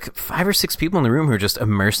there's like 5 or 6 people in the room who are just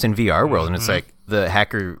immersed in VR world, and it's like the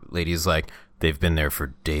hacker lady's like, they've been there for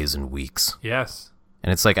days and weeks. Yes.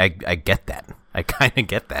 And it's like I get that. I kind of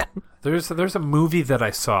get that. There's a movie that I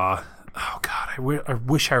saw. Oh God, I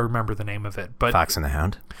wish I remember the name of it. But Fox and the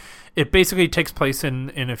Hound. it basically takes place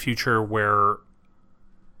in a future where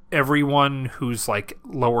everyone who's like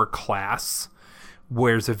lower class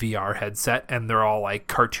wears a VR headset, and they're all like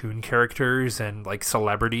cartoon characters and like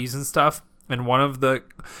celebrities and stuff. And one of the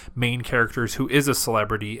main characters, who is a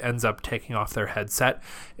celebrity, ends up taking off their headset,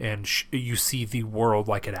 and you see the world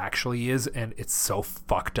like it actually is, and it's so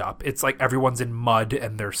fucked up. It's like everyone's in mud,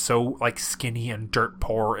 and they're so like skinny and dirt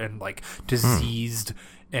poor and like diseased,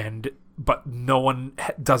 but no one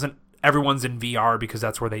doesn't. Everyone's in VR because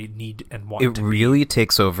that's where they need and want it to really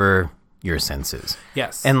takes over your senses.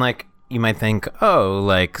 Yes. And like you might think, oh,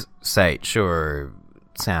 like sight, sure,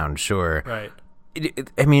 sound, sure. Right.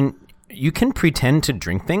 I mean, you can pretend to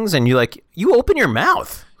drink things, and you open your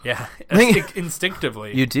mouth. Yeah,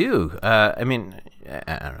 instinctively. You do. I mean,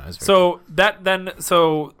 I don't know. So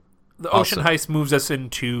the Ocean Heist moves us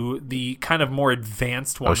into the kind of more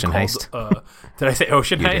advanced one. Ocean Heist? Did I say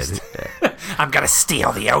Ocean You Heist? did. I'm gonna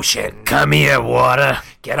steal the ocean. Come here, water.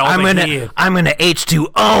 Get over here. I'm gonna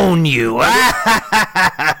H2 own you. Well,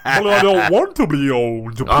 I don't want to be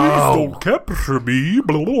owned. Please don't capture me.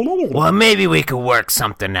 Well, maybe we could work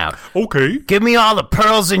something out. Okay. Give me all the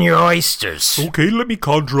pearls in your oysters. Okay, let me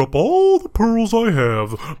conjure up all the pearls I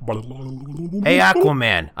have. Hey,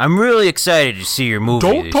 Aquaman, I'm really excited to see your movie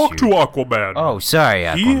Don't talk to Aquaman. Oh, sorry,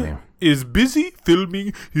 Aquaman. He is busy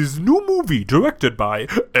filming his new movie directed by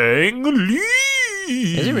Ang Lee.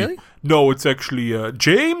 Is it really? No, it's actually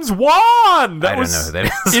James Wan. I don't know who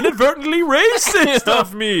that is. Inadvertently racist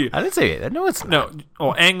of me. I didn't say it. No, it's not. No.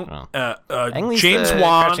 Oh, Ang Lee's James the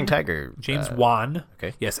Wan. Crouching Tiger. James Wan.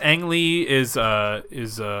 Okay. Yes, Ang Lee is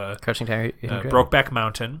Crouching Tiger. Brokeback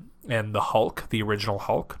Mountain and the Hulk, the original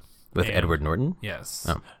Hulk. With Edward Norton? Yes.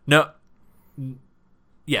 Oh. No.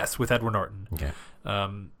 Yes, with Edward Norton. Okay.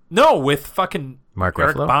 No, with fucking Mark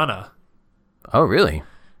Eric Ruffalo? Bana. Oh, really?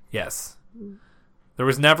 Yes. There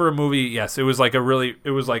was never a movie. Yes, it was like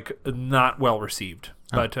not well received.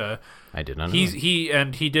 But I did not know.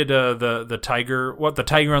 He did the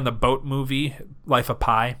tiger on the boat movie, Life of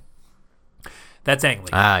Pi. That's Ang Lee.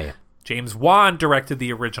 Ah, yeah. James Wan directed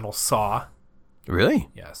the original Saw. Really?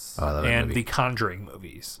 Yes. Oh, I love that and movie. the Conjuring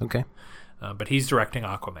movies. Okay. But he's directing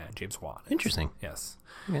Aquaman, James Wan. Interesting. Yes.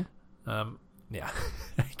 Yeah. Yeah.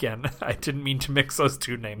 Again, I didn't mean to mix those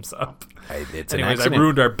two names up. It's Anyways, an accident. I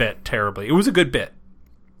ruined our bit terribly. It was a good bit.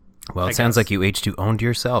 Well, it sounds like you H2 owned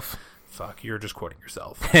yourself. Fuck, you're just quoting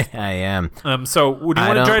yourself. I am. So, do you I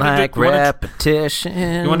want to don't try like to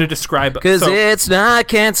repetition. You want to describe? Because it's not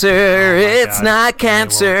cancer. It's not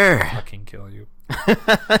cancer. I will fucking kill you.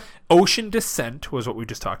 Ocean Descent was what we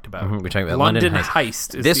just talked about. We're talking about London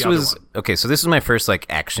Heist. Is this the other was one. okay. So this was my first like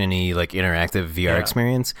actiony, like interactive VR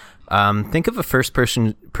experience. Think of a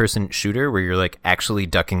first-person shooter where you're like actually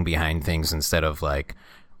ducking behind things instead of like,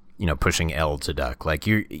 pushing L to duck. Like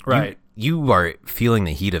you are feeling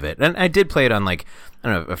the heat of it. And I did play it on like, I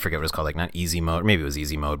don't know, I forget what it's called, like not easy mode, maybe it was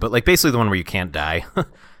easy mode, but like basically the one where you can't die.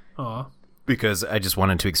 Because I just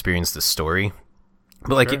wanted to experience the story.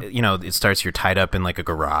 But like, Sure. it starts, you're tied up in like a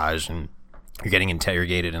garage and you're getting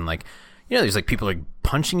interrogated and like, there's like people like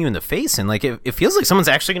punching you in the face and like it feels like someone's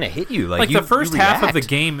actually going to hit you. Like the first half of the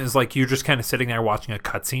game is like you're just kind of sitting there watching a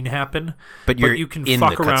cutscene happen, but you can in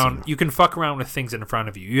fuck the around. cutscene. You can fuck around with things in front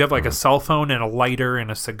of you. You have like a cell phone and a lighter and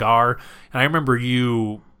a cigar. And I remember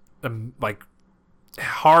you like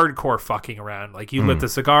hardcore fucking around. Like you lit the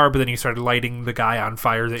cigar, but then you started lighting the guy on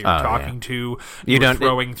fire that you're talking to. You don't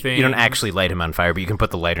throwing things. You don't actually light him on fire, but you can put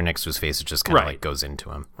the lighter next to his face. It just kind of like goes into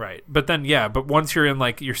him. Right. But then, but once you're in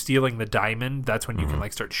like, you're stealing the diamond, that's when you can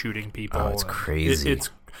like start shooting people. Oh, it's crazy.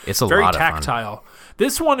 It's a very lot of fun. tactile.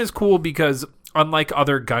 This one is cool because unlike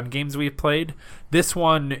other gun games we've played, this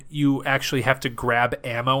one you actually have to grab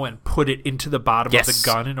ammo and put it into the bottom of the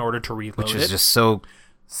gun in order to reload it. Which is just so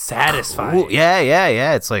satisfying. Cool. Yeah.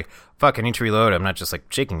 It's like, fuck, I need to reload. I'm not just like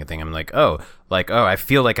shaking a thing. I'm like, I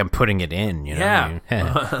feel like I'm putting it in. Yeah.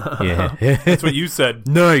 Yeah. That's what you said.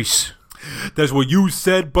 Nice. That's what you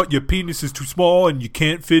said, but your penis is too small and you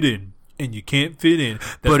can't fit in.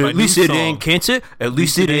 That's but at least it song. ain't cancer. At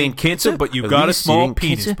least it ain't cancer. But you At got a least it small ain't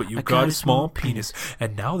penis. cancer. But you I got a small penis.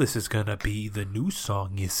 And now this is gonna be the new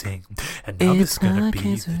song you sing. And now this is gonna be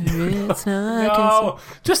cancer. It's not no,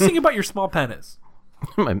 just sing about your small penis.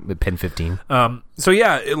 My pen 15. So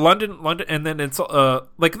yeah, London, and then it's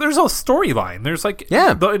like there's a storyline. There's like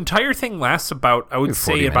the entire thing lasts about I would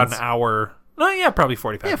say about an hour. No, yeah, probably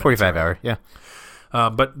 45. Yeah, 45 hour. Yeah.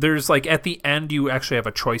 But there's like at the end you actually have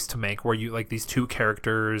a choice to make where you like these two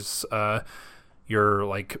characters. You're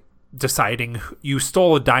like deciding you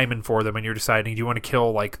stole a diamond for them, and you're deciding do you want to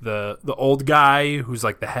kill like the old guy who's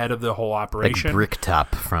like the head of the whole operation, like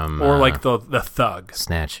Bricktop from or like the thug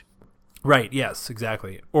Snatch. Right. Yes.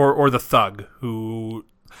 Exactly. Or the thug who,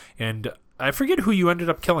 and I forget who you ended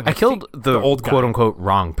up killing. I killed the old quote unquote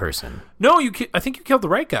wrong person. No, I think you killed the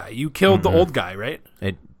right guy. You killed the old guy, right?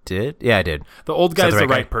 I did. Yeah, I did. The old guy's the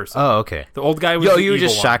right person. Oh, okay. The old guy was. You were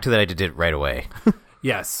just shocked that I did it right away.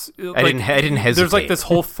 Yes. I didn't hesitate. There's like this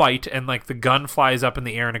whole fight, and like the gun flies up in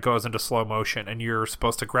the air and it goes into slow motion, and you're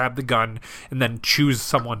supposed to grab the gun and then choose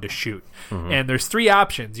someone to shoot. And there's 3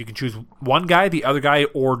 options. You can choose one guy, the other guy,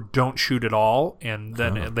 or don't shoot at all, and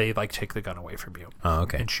then they like take the gun away from you. Oh,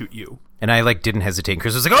 okay. And shoot you. And I like didn't hesitate.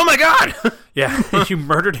 Chris was like, "Oh my god!" Yeah, you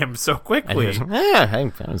murdered him so quickly.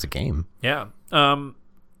 That was a game. Yeah.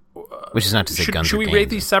 Which is not to say guns. Should we rate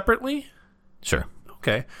these separately? Sure.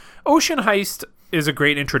 Okay. Ocean Heist is a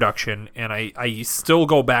great introduction, and I still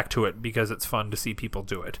go back to it because it's fun to see people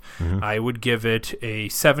do it. I would give it a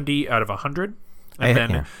 70 out of 100. And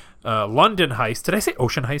then London Heist. Did I say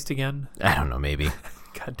Ocean Heist again? I don't know, maybe.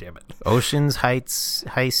 God damn it. Ocean's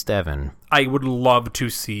Heist 7. I would love to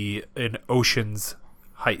see an Ocean's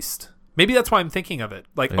Heist. Maybe that's why I'm thinking of it.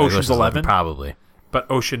 Like Ocean's 11. Probably. But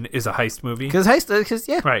Ocean is a heist movie. Because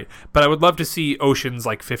yeah. Right. But I would love to see Ocean's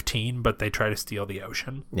like 15, but they try to steal the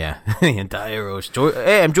ocean. Yeah. The entire ocean.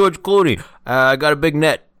 Hey, I'm George Clooney. I got a big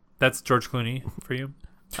net. That's George Clooney for you?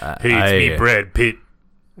 Hey, it's me, Brad Pitt.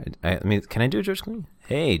 I mean, can I do George Clooney?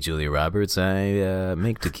 Hey, Julia Roberts, I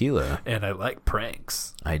make tequila. And I like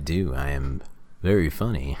pranks. I do. I am very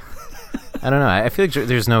funny. I don't know. I feel like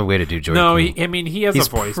there's no way to do George Clooney. No, he has a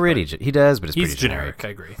voice. He does, but it's he's pretty generic. I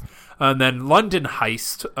agree. And then London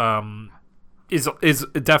Heist is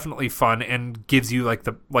definitely fun and gives you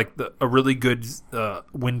a really good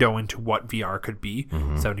window into what VR could be.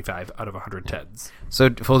 75 out of 100 TEDs. So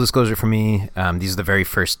full disclosure for me, these are the very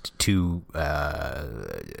first 2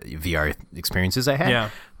 VR experiences I had. Yeah.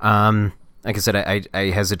 Like I said, I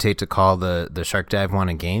hesitate to call the Shark Dive one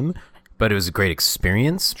a game, but it was a great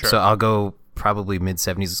experience. Sure. So I'll go probably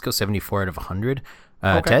mid-70s. Let's go 74 out of 100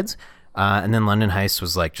 TEDs. And then London Heist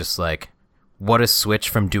was just what a switch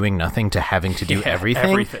from doing nothing to having to do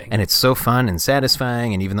everything. And it's so fun and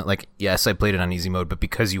satisfying. And even though, yes, I played it on easy mode, but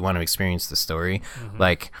because you want to experience the story,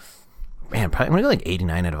 man, probably I'm going to go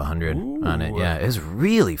 89 out of 100 on it. Yeah, it was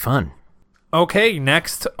really fun. Okay,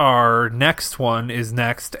 our next one is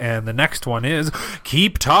next, and the next one is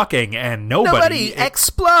Keep Talking and Nobody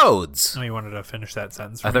Explodes. Oh, you wanted to finish that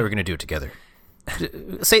sentence I thought we were going to do it together.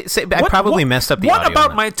 Say. I probably messed up the audio. What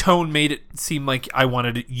about my tone made it seem like I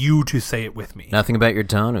wanted you to say it with me? Nothing about your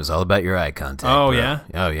tone. It was all about your eye contact. Oh, bro. yeah?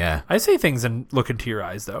 Oh, yeah. I say things and look into your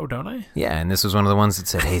eyes, though, don't I? Yeah, and this was one of the ones that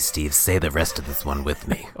said, "Hey, Steve, say the rest of this one with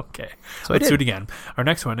me." Okay. So let's do it again. Our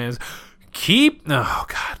next one is Oh,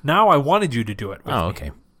 God. Now I wanted you to do it with me.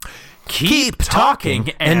 Okay. Keep talking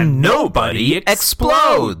and nobody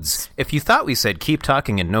explodes. If you thought we said keep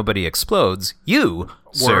talking and nobody explodes, you,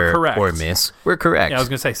 sir correct. Or miss, were correct. Yeah, I was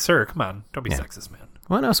going to say, sir, come on. Don't be sexist, man.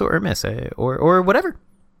 Well, no, so or miss, or whatever.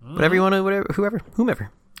 Whatever you want to,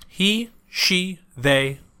 whomever. He, she,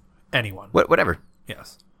 they, anyone. Whatever.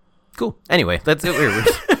 Yes. Cool. Anyway, that's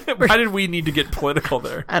it. Why did we need to get political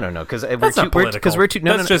there? I don't know, because we're too.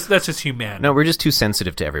 That's just human. No, we're just too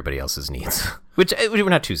sensitive to everybody else's needs. Which we're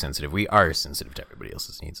not too sensitive. We are sensitive to everybody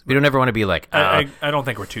else's needs. We don't ever want to be like. I don't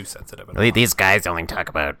think we're too sensitive at all. These guys only talk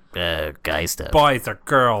about guy stuff. Boys or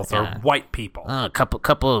girls or white people. A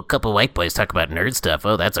couple white boys talk about nerd stuff.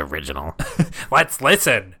 Oh, that's original. Let's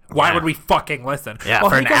listen. Why would we fucking listen? Yeah,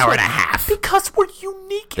 for an hour and a half. Because we're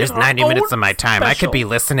unique. There's 90 minutes of my time. I could be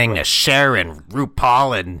listening to Cher and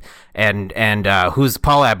RuPaul and who's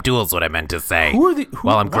Paula Abdul's what I meant to say.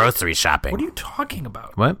 While I'm grocery shopping. What are you talking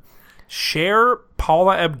about? What? Cher,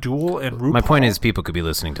 Paula Abdul, and RuPaul. My point is, people could be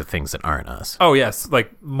listening to things that aren't us. Oh yes,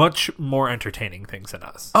 much more entertaining things than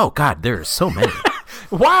us. Oh God, there are so many.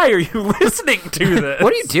 Why are you listening to this?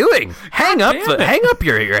 What are you doing? Hang up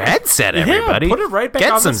your headset, everybody. Put it right back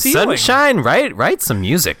on the ceiling. Get some sunshine. Write some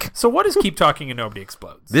music. So what is Keep Talking and Nobody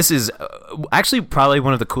Explodes? This is actually probably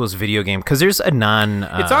one of the coolest video games because there's a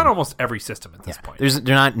it's on almost every system at this point.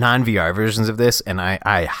 They're not non-VR versions of this, and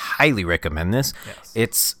I highly recommend this. Yes.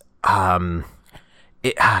 It's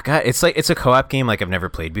it's a co-op game like I've never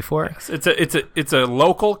played before. Yes. It's a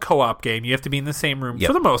local co-op game. You have to be in the same room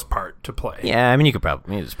for the most part to play. Yeah, I mean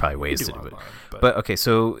there's probably ways to do it. But okay,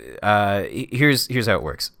 so here's how it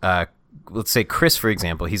works. Let's say Chris, for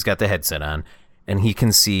example, he's got the headset on and he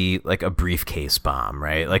can see a briefcase bomb,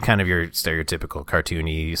 right? Like kind of your stereotypical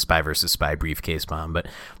cartoony spy versus spy briefcase bomb, but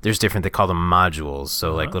there's different. They call them modules,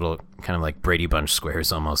 so little kind of like Brady Bunch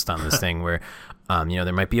squares almost on this thing where.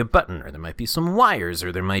 There might be a button, or there might be some wires,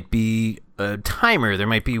 or there might be a timer, there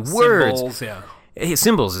might be words. Symbols, yeah.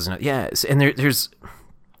 Symbols, isn't it? Yeah. And there's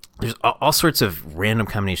there's all sorts of random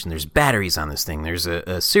combination. There's batteries on this thing. There's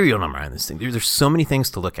a serial number on this thing. There's so many things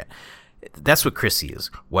to look at. That's what Chris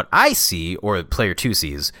sees. What I see, or player 2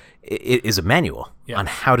 sees, is a manual on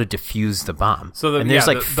how to defuse the bomb. And there's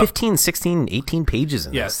 15, 16, 18 pages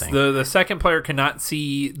in this thing. The second player cannot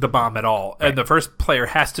see the bomb at all. Right. And the first player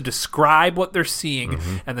has to describe what they're seeing,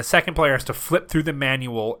 and the second player has to flip through the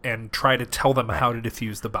manual and try to tell them how to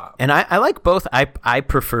defuse the bomb. And I like both. I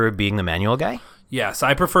prefer being the manual guy. Yes,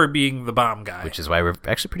 I prefer being the bomb guy. Which is why we're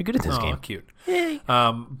actually pretty good at this game. Cute. Yay.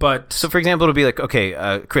 But so, for example, it'll be like,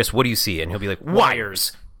 okay, Chris, what do you see? And he'll be like,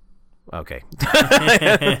 wires. Okay.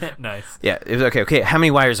 Nice. Yeah. It was okay. How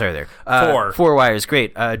many wires are there? 4. 4 wires.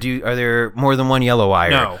 Great. Are there more than one yellow wire?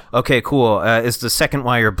 No. Okay. Cool. Is the second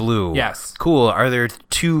wire blue? Yes. Cool. Are there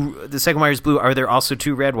 2? The second wire is blue. Are there also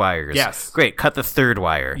 2 red wires? Yes. Great. Cut the third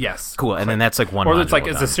wire. Yes. Cool. And then that's like one. Or it's like,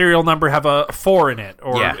 does the serial number have a 4 in it?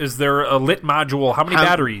 Or is there a lit module? How many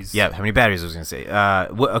batteries? Yeah. How many batteries? I was going to say.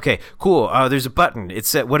 Okay. Cool. There's a button.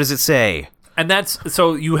 What does it say? And that's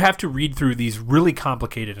so you have to read through these really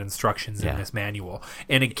complicated instructions in this manual,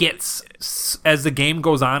 and it gets, as the game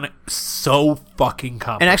goes on, so fucking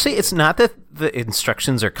complicated. And actually, it's not that the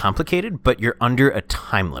instructions are complicated, but you're under a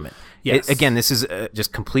time limit. Yes. Again, this is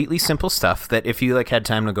just completely simple stuff that if you had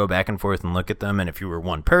time to go back and forth and look at them, and if you were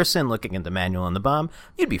one person looking at the manual and the bomb,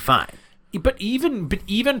 you'd be fine. But even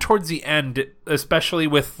towards the end, especially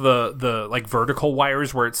with the like vertical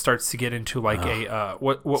wires, where it starts to get into like a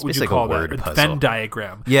what would you call that? Puzzle. Venn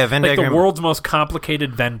diagram. Yeah, Venn diagram. The world's most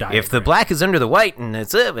complicated Venn diagram. If the black is under the white and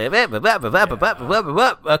it's cut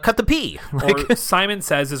the P. Or Simon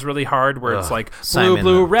Says is really hard, where it's like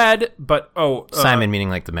blue, red, but Simon meaning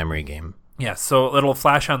like the memory game. Yeah, so it'll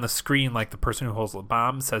flash on the screen like the person who holds the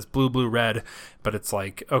bomb says blue, red, but it's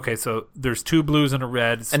like, okay, so there's 2 blues and a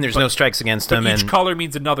red. And there's no strikes against them. Each color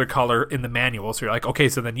means another color in the manual, so you're like, okay,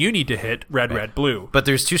 so then you need to hit red, blue. But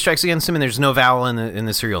there's 2 strikes against them, and there's no vowel in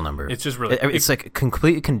the serial number. It's just really... It's like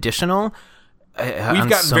completely conditional. We've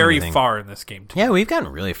gotten very far in this game, too. Yeah, we've gotten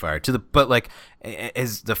really far. But like,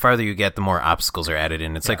 as the farther you get, the more obstacles are added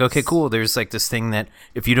in. It's like, okay, cool. There's like this thing that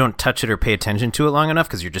if you don't touch it or pay attention to it long enough,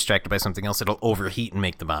 because you're distracted by something else, it'll overheat and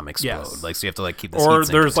make the bomb explode. Yes. Like, so you have to like keep this. Or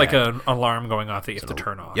there's like an alarm going off that you have to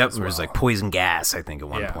turn off. Yep. There's like poison gas, I think, at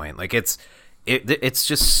one point. Like it's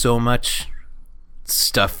just so much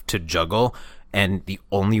stuff to juggle. And the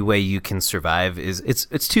only way you can survive is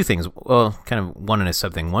it's 2 things. Well, kind of one and a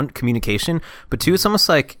sub thing. 1, communication, but 2, it's almost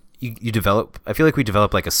like you develop. I feel like we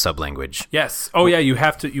develop like a sub language. Yes. Oh yeah. You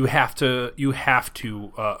have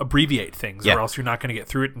to abbreviate things, or else you're not going to get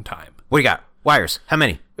through it in time. What do you got? Wires. How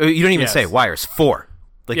many? You don't even say wires. 4.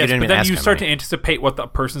 Like yes, you didn't but even then ask you how start many. to anticipate what the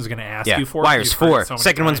person's going to ask you for. Wires 4.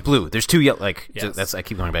 Second one's times. blue. There's 2 yellow. Like yes. that's. I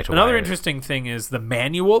keep going back to another wires. interesting thing is the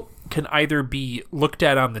manual can either be looked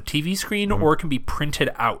at on the TV screen or it can be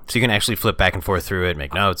printed out. So you can actually flip back and forth through it,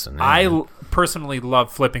 make notes. And I personally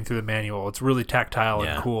love flipping through the manual. It's really tactile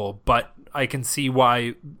and cool, but I can see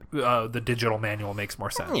why the digital manual makes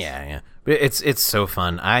more sense. Yeah. But it's so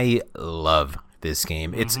fun. I love this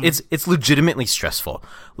game. It's legitimately stressful.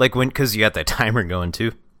 Like because you got that timer going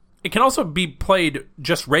too. It can also be played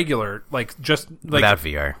just regular, without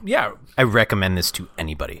VR. Yeah, I recommend this to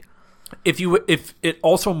anybody. If it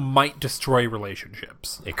also might destroy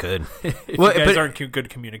relationships. It could. If you guys aren't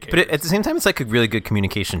good communicators. But at the same time, it's like a really good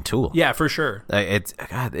communication tool. Yeah, for sure.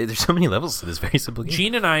 There's so many levels to this very simple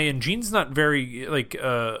game. Jean's not very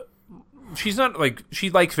she's not like,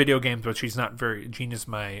 she likes video games, but she's not very. Jean is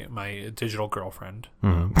my digital girlfriend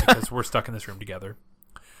because we're stuck in this room together.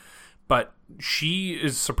 But she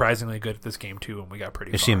is surprisingly good at this game too, and we got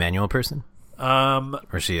pretty. Is she a manual person? Or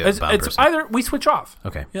is she a bomb it's person? either we switch off.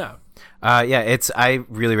 Okay. Yeah. I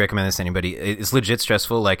really recommend this to anybody. It's legit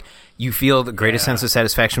stressful. Like you feel the greatest sense of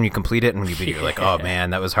satisfaction when you complete it, and you're like, "Oh man,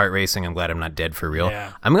 that was heart racing. I'm glad I'm not dead for real."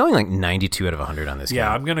 Yeah. I'm going like 92 out of 100 on this game.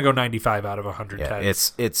 Yeah, I'm gonna go 95 out of 100. Yeah,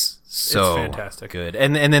 it's so fantastic, good.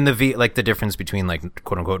 And then the difference between like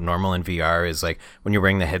quote unquote normal and VR is like when you're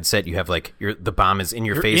wearing the headset, you have like the bomb is in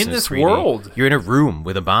your face in this 3D. world. You're in a room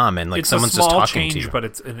with a bomb, and like it's someone's a small just talking change, to you. But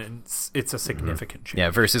it's a significant change. Yeah,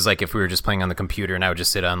 versus like if we were just playing on the computer and I would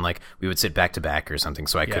just sit on we would sit back to back or something,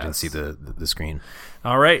 so I couldn't see the screen.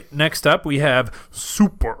 All right, next up we have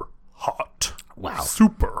Super Hot. Wow.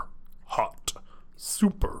 Super Hot.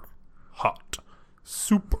 Super Hot.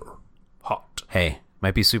 Super Hot. Hey,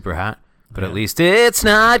 might be super hot, but at least it's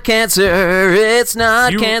not cancer. It's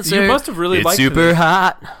not cancer. You must have really liked super this.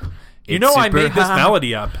 Hot. You know I made this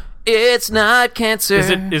melody up. It's not cancer.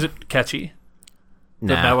 Is it catchy?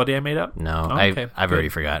 The melody I made up? No, oh, okay. I've already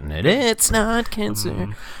forgotten it. It's not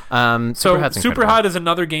cancer. Super Hot is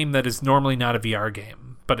another game that is normally not a VR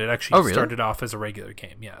game, but it actually started off as a regular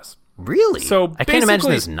game. Yes. Really? So I can't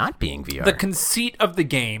imagine this not being VR. The conceit of the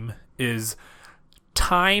game is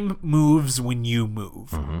time moves when you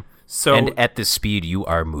move. Mm-hmm. So, and at this speed, you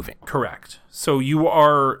are moving. Correct. So you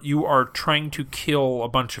are trying to kill a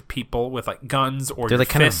bunch of people with like guns or they're like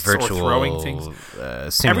kind of fists or virtual throwing things.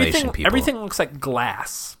 Simulation people. Everything looks like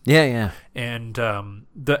glass. Yeah. And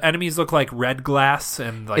the enemies look like red glass,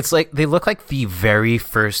 and like it's like they look like the very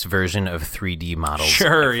first version of 3D models.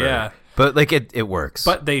 Sure, ever. yeah. But like it works.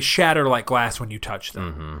 But they shatter like glass when you touch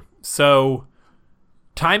them. Mm-hmm. So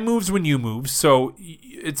time moves when you move. So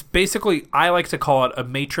it's basically, I like to call it a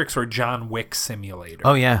Matrix or John Wick simulator.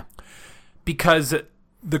 Oh, yeah. Because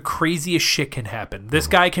the craziest shit can happen. This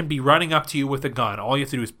guy can be running up to you with a gun. All you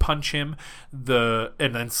have to do is punch him, and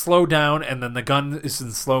then slow down, and then the gun is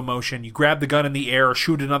in slow motion. You grab the gun in the air,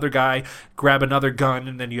 shoot another guy, grab another gun,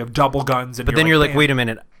 and then you have double guns. But then you're like, wait a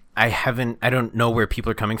minute. I don't know where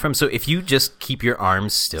people are coming from. So if you just keep your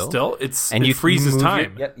arms still, it freezes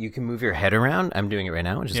time. Yep, you can move your head around. I'm doing it right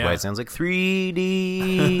now, which is why it sounds like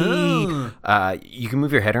 3D. You can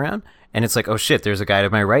move your head around, and it's like, oh shit, there's a guy to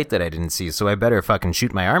my right that I didn't see, so I better fucking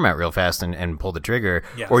shoot my arm out real fast and pull the trigger.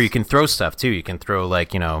 Yes. Or you can throw stuff too. You can throw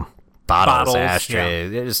like, bottles,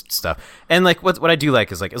 ashtrays, just stuff. And like what I do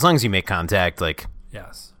like is like as long as you make contact, like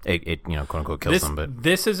yes. It quote unquote kills them. But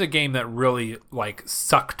this is a game that really like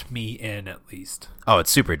sucked me in, at least. Oh, it's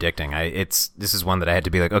super addicting. This is one that I had to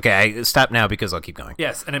be like, okay, I stop now because I'll keep going.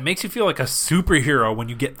 Yes, and it makes you feel like a superhero when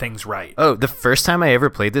you get things right. Oh, the first time I ever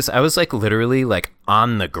played this, I was like literally like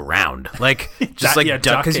on the ground, like just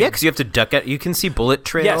duck because you have to duck at. You can see bullet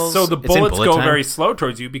trails. Yes, so the bullets go very slow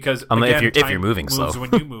towards you because again, if you're moving slow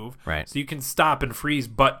when you move, right? So you can stop and freeze,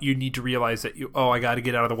 but you need to realize that I got to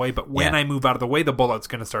get out of the way. But when I move out of the way, the bullet's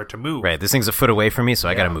going to start to move. Right, this thing's a foot away from me, so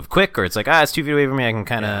I got to move quick, or it's like it's 2 feet away from me. I can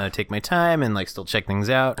kind of take my time and like still check things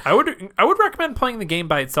out. I would recommend playing the game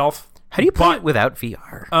by itself. How do you play it without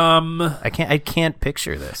VR? I can't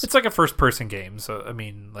picture this. It's like a first person game, so I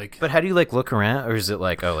mean, like. But how do you like look around, or is it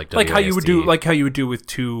like like how you would do with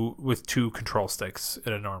two control sticks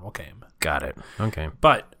in a normal game? Got it. Okay.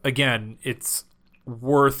 But again, it's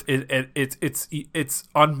worth it. It's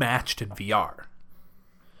unmatched in VR.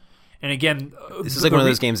 And again, this is like one of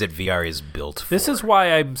those games that VR is built for. This is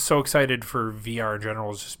why I'm so excited for VR in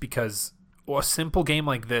general, is just because a simple game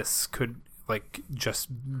like this could like just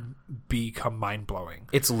become mind-blowing.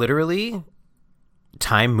 It's literally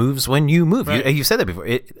time moves when you move. Right. You said that before.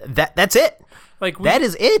 That's it. That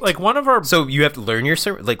is it. Like one of our So you have to learn your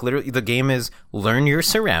literally the game is learn your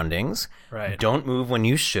surroundings. Right. Don't move when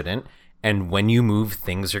you shouldn't. And when you move,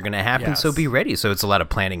 things are going to happen, so be ready. So it's a lot of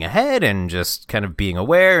planning ahead and just kind of being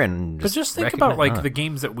aware and But just think about like the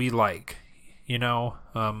games that we like.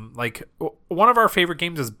 Like one of our favorite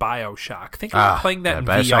games is BioShock. Think about playing that in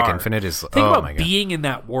BioShock VR. Infinite is Think about being in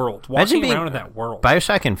that world, walking around in that world.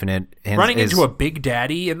 BioShock Infinite running into a Big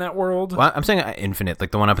Daddy in that world. Well, I'm saying Infinite,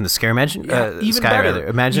 like the one up in the sky. Imagine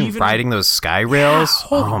Even riding those sky rails.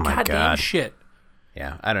 Oh my god, shit.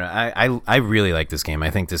 Yeah, I don't know. I really like this game.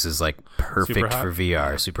 I think this is like perfect for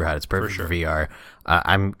VR. SuperHot. It's perfect for VR.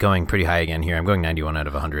 I'm going pretty high again here. I'm going 91 out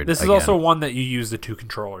of 100. This is also one that you use the two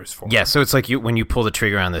controllers for. Yeah, so it's like when you pull the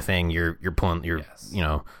trigger on the thing, you're pulling,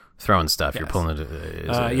 throwing stuff. Yes. You're pulling it.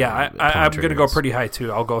 I'm going to go pretty high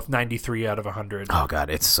too. I'll go with 93 out of 100. Oh god,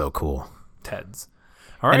 it's so cool. Teds.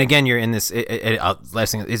 All right. And again, you're in this.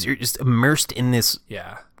 Last thing is you're just immersed in this.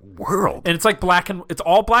 World, and it's like it's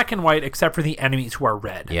all black and white except for the enemies who are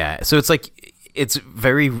red. Yeah, so it's like it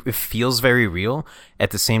feels very real. At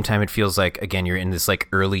the same time, it feels like again you're in this like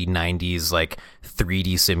early 90s like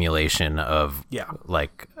 3D simulation of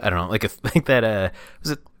like I don't know like that was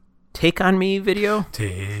it Take On Me video?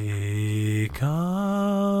 Take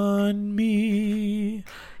on me.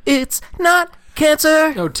 It's not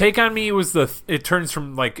cancer. No, Take On Me was it turns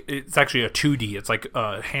from like it's actually a 2D. It's like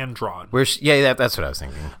hand drawn. That's what I was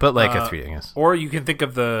thinking. But like a 3D, I guess. Or you can think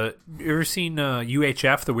of you ever seen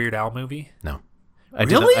UHF, the Weird Al movie? No. I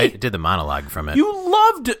did the monologue from it.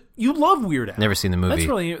 You love Weird Al. Never seen the movie.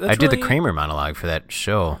 I did the Kramer monologue for that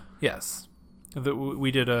show. Yes. We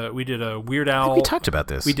did a Weird Al. I think we talked about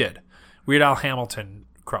this. We did. Weird Al Hamilton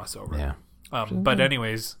crossover. Yeah. But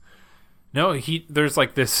anyways, no, there's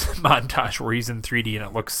like this montage where he's in 3D and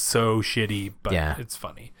it looks so shitty, but it's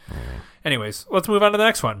funny. Anyways, let's move on to the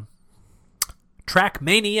next one.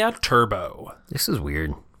 Trackmania Turbo. This is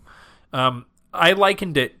weird. I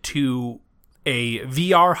likened it to a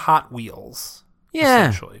VR Hot Wheels. Yeah.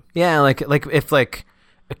 Essentially. Yeah, like if like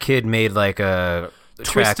a kid made like a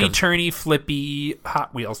twisty, turny, flippy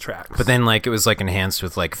Hot Wheels tracks. But then like it was like enhanced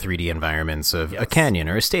with like 3D environments of a canyon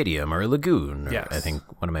or a stadium or a lagoon. Or I think,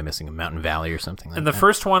 what am I missing? A mountain valley or something like that. And the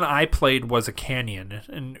first one I played was a canyon,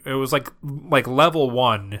 and it was like level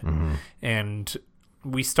 1, and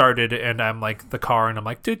we started, and I'm like the car, and I'm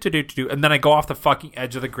like do, and then I go off the fucking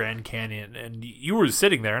edge of the Grand Canyon, and you were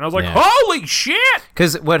sitting there, and I was like, holy shit!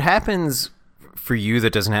 Because what happens for you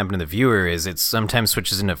that doesn't happen to the viewer is it sometimes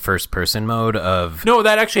switches into first person mode of... No,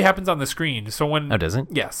 that actually happens on the screen. So when... Oh, does it?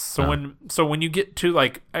 Yes. So when you get to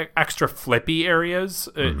like extra flippy areas,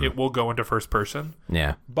 it will go into first person.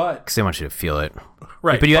 Yeah. But... Because they want you to feel it.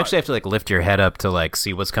 Right. But you actually have to like lift your head up to like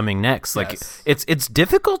see what's coming next. Like it's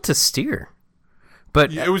difficult to steer.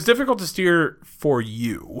 But it was difficult to steer for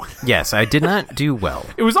you. Yes, I did not do well.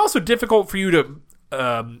 It was also difficult for you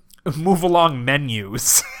to move along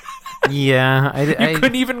menus. Yeah, I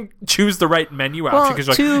couldn't even choose the right menu option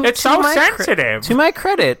because it's so sensitive. To my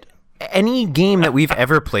credit, any game that we've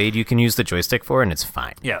ever played, you can use the joystick for, and it's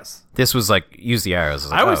fine. Yes, this was like use the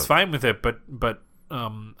arrows. I was fine with it, but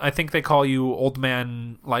I think they call you Old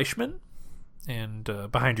Man Leishman, and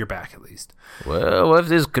behind your back at least. Well, if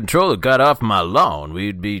this controller got off my lawn,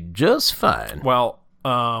 we'd be just fine. Well,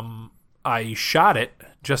 I shot it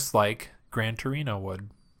just like Gran Torino would.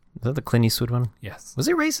 Is that the Clint Eastwood one? Yes. Was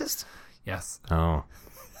it racist? Yes. Oh.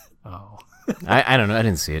 I don't know. I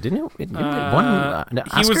didn't see it. Didn't it?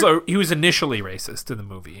 He was initially racist in the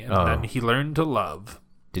movie, and then he learned to love.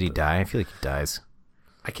 Did he die? I feel like he dies.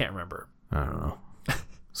 I can't remember. I don't know.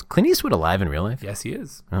 Is Clint Eastwood alive in real life? Yes, he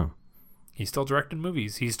is. Oh. He's still directing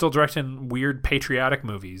movies. He's still directing weird patriotic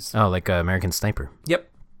movies. Oh, like American Sniper.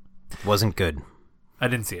 Yep. Wasn't good. I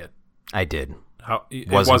didn't see it. I did. It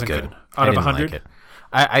wasn't good. Out of 100? Like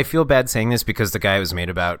I feel bad saying this because the guy was made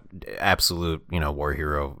about absolute, war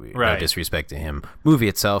hero. Right. No disrespect to him. Movie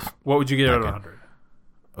itself. What would you get out of 100?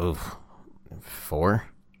 Oh, 4,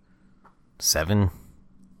 7,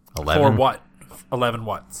 11. For what? 11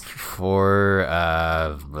 what? For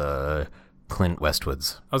Clint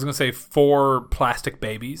Westwoods. I was gonna say 4 plastic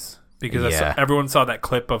babies because everyone saw that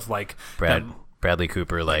clip of like Bradley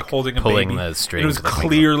Cooper like holding a pulling baby. The strings. It was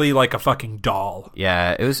clearly like a fucking doll.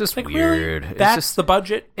 Yeah, it was just like, weird. Really? That's the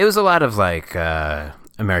budget? It was a lot of like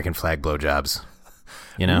American flag blowjobs.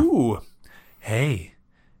 Ooh. Hey.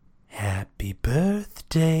 Happy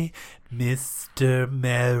birthday, Mr.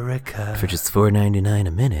 America. For just $4.99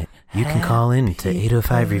 a minute, you can call in to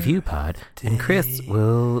 805 Review Pod, and Chris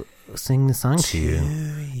will sing the song to you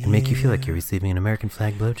and make you feel like you're receiving an American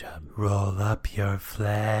flag blowjob. Roll up your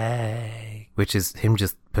flag. Which is him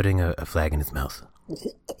just putting a flag in his mouth.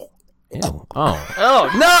 Ew.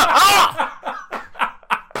 Oh, no! Oh!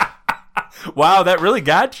 Wow, that really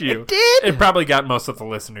got you. It did. It probably got most of the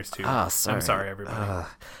listeners too. Oh, sorry. I'm sorry, everybody.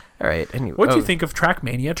 All right. Anyway, what do you think of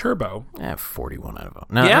Trackmania Turbo? 41 out of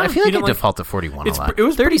 100. No, yeah, I feel like I default to 41 a lot. It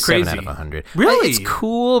was 37 crazy. out of 100. Really? It's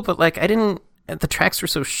cool, but like I didn't. The tracks were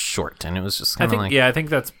so short, and it was just kind of like. Yeah, I think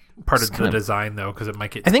that's part of the design though, because it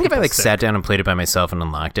might get. I think if I like sick. sat down and played it by myself and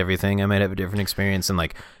unlocked everything, I might have a different experience and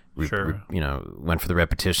like. Sure. Went for the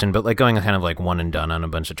repetition, but like going kind of like one and done on a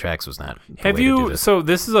bunch of tracks was not. Have you? So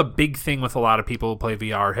this is a big thing with a lot of people who play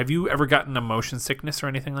VR. Have you ever gotten a motion sickness or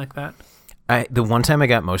anything like that? The one time I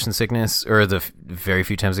got motion sickness, or the very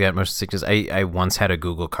few times I got motion sickness, I once had a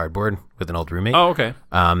Google Cardboard with an old roommate. Oh, okay.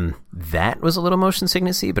 That was a little motion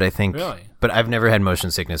sicknessy, but I think. Really? But I've never had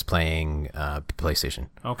motion sickness playing PlayStation.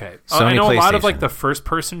 Okay. Sony I know a lot of PlayStation. like the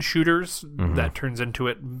first-person shooters that turns into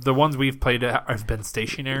it. The ones we've played have been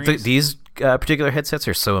stationary. These particular headsets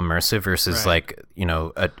are so immersive versus like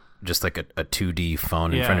just like a 2D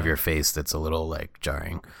phone in front of your face that's a little like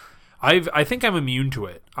jarring. I think I'm immune to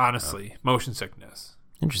it, honestly. Motion sickness.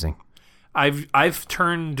 Interesting. I've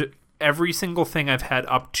turned every single thing I've had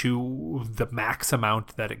up to the max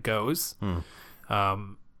amount that it goes.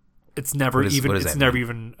 It's never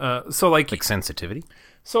even so like sensitivity.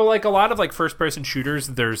 So like a lot of like first person shooters,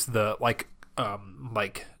 there's the like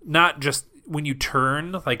not just when you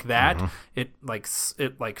turn like that,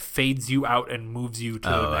 it fades you out and moves you to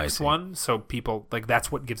the next one. So people like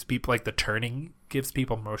that's what gives people like the turning gives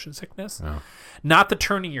people motion sickness. Oh. Not the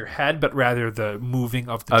turning your head, but rather the moving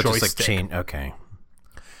of the joystick. Just like chain. Okay.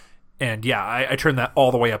 And yeah, I turned that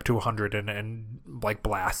all the way up to 100 and like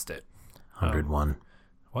blast it. 101.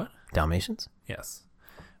 What? Dalmatians? Yes.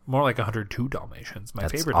 More like 102 Dalmatians. My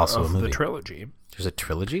favorite also of the trilogy. There's a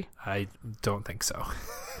trilogy? I don't think so.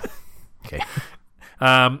 Okay.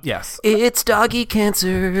 Yes. It's doggy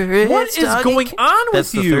cancer. What is going on with you?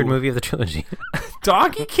 That's the third movie of the trilogy.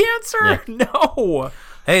 Doggy cancer? Yeah. No.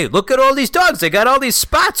 Hey, look at all these dogs. They got all these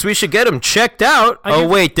spots. We should get them checked out.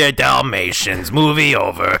 Wait, they're Dalmatians. Movie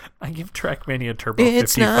over. I give Trackmania Turbo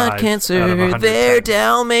It's 55 not out of cancer. 100. They're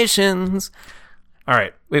Dalmatians. All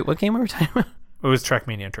right. Wait, what game were we talking about? It was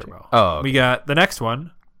Trackmania Turbo. Oh, okay. We got the next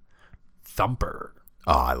one, Thumper.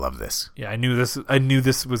 Oh, I love this. Yeah, I knew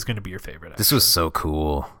this was going to be your favorite. Actually. This was so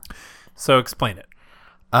cool. So explain it.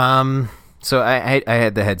 So I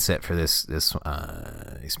had the headset for this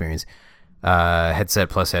experience. Headset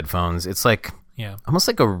plus headphones. It's like almost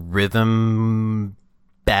like a rhythm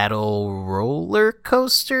battle roller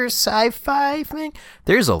coaster sci-fi thing.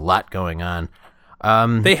 There's a lot going on.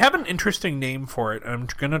 They have an interesting name for it. I'm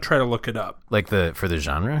gonna try to look it up. Like for the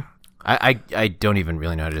genre. I don't even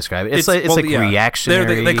really know how to describe it. It's like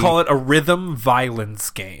reactionary. They call it a rhythm violence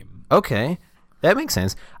game. Okay, that makes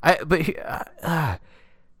sense.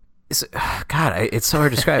 It's so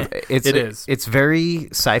hard to describe. It is. It's very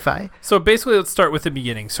sci-fi. So basically, let's start with the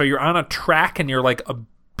beginning. So you're on a track and you're like a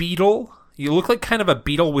beetle. You look like kind of a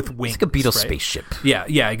beetle with wings. It's like a beetle right? spaceship.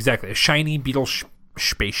 Yeah, exactly. A shiny beetle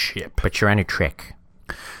spaceship. But you're on a track.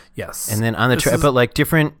 Yes. And then on the track, but like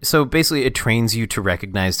different. So basically, it trains you to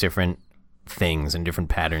recognize different things and different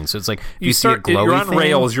patterns. So it's like if you see a glowy you're on thing,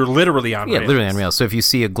 rails. You're literally on rails. Yeah, literally on rails. So if you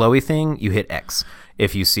see a glowy thing, you hit X.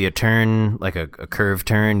 If you see a turn, like a curved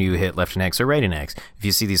turn, you hit left and X or right and X. If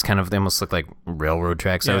you see these kind of, they almost look like railroad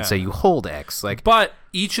tracks, I would say you hold X. But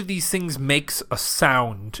each of these things makes a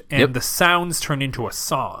sound, and the sounds turn into a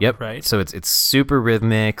song, right? So it's super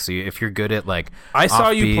rhythmic. So if you're good at I saw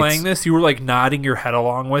you playing this, you were like nodding your head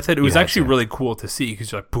along with it. It was actually really cool to see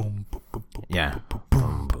because you're like boom, boom, boom, boom, boom, boom,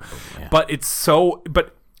 boom, boom. Yeah.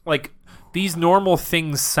 But like these normal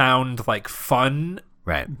things sound like fun.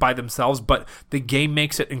 Right. By themselves, but the game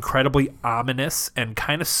makes it incredibly ominous and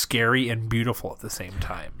kind of scary and beautiful at the same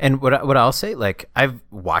time. And what I'll say, like I've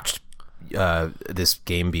watched this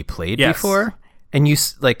game be played before, and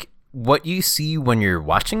what you see when you're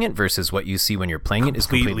watching it versus what you see when you're playing it is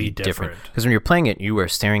completely different. Because when you're playing it, you are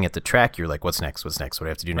staring at the track. You're like, "What's next? What's next? What do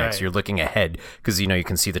I have to do next?" Right. You're looking ahead because you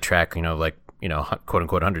can see the track. Quote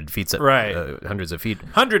unquote 100 feet. Hundreds of feet.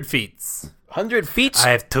 100 feet. 100 feet. I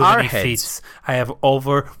have too many feet. I have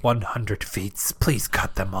over 100 feet. Please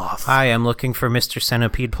cut them off. Hi, I'm looking for Mr.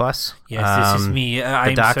 Centipede Plus. Yes, this is me.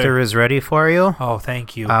 The doctor is ready for you. Oh,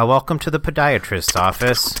 thank you. Welcome to the podiatrist's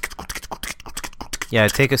office. Yeah,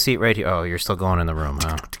 take a seat right here. Oh, you're still going in the room,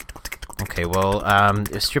 huh? Okay, well,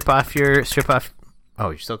 strip off. Oh,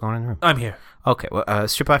 you're still going in the room? I'm here. Okay, well,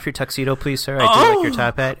 strip off your tuxedo, please, sir. I do like your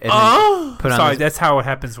top hat. And put on sorry, that's how it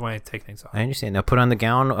happens when I take things off. I understand. Now put on the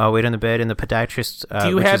gown, wait on the bed, and the podiatrist... do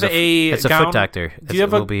you have it's gown? A foot doctor. Do you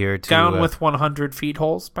have a gown with 100 feet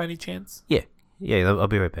holes, by any chance? Yeah, I'll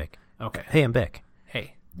be right back. Okay. Hey, I'm back.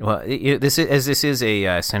 Hey. Well, this is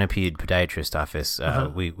a centipede podiatrist office.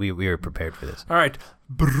 We were prepared for this. All right.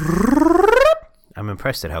 I'm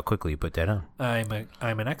impressed at how quickly you put that on.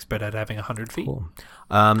 I'm an expert at having 100 feet. Cool.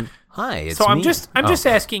 Hi, it's so I'm me. just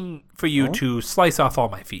asking for you to slice off all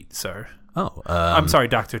my feet, sir. I'm sorry,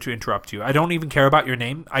 doctor, to interrupt you. I don't even care about your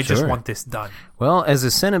name. I just want this done. Well, as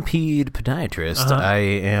a centipede podiatrist, I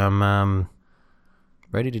am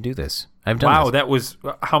ready to do this. I've done. Wow, this. that was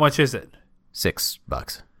how much is it?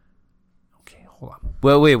 $6. Okay, hold on.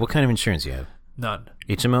 Well, wait. What kind of insurance do you have? None.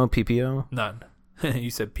 HMO, PPO? None.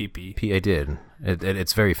 You said PP. I did.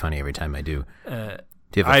 It's very funny every time I do. Do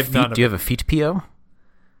you have a feet PO?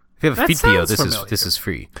 If you have a feet PO, this is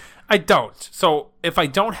free. I don't. So if I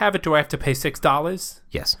don't have it, do I have to pay $6?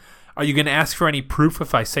 Yes. Are you going to ask for any proof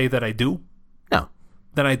if I say that I do? No.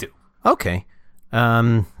 Then I do. Okay.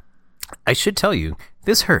 I should tell you,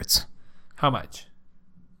 this hurts. How much?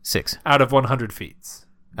 6. Out of 100 feet.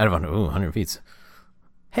 Out of 100 feet.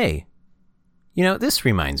 Hey, this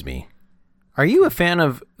reminds me. Are you a fan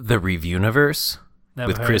of the Reviewniverse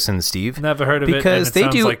with Chris and Steve? Never heard of it. Because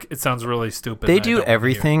it sounds really stupid. They do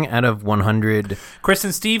everything out of 100. Chris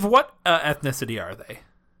and Steve, what ethnicity are they?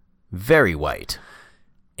 Very white.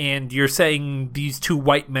 And you're saying these two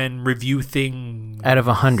white men review things out of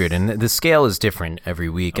 100, and the scale is different every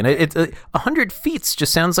week. Okay. And 100 feet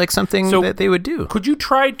just sounds like something that they would do. Could you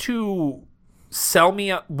try to sell me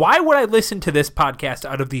why would I listen to this podcast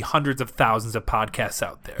out of the hundreds of thousands of podcasts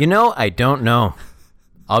out there? I don't know.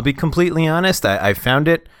 I'll be completely honest. I found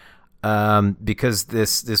it because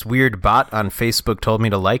this weird bot on Facebook told me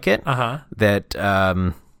to like it. That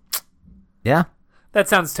yeah. That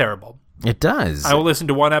sounds terrible. It does. I will listen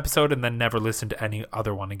to one episode and then never listen to any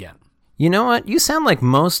other one again. You know what? You sound like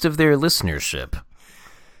most of their listenership.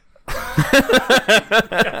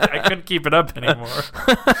 I couldn't keep it up anymore.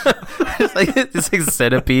 it's like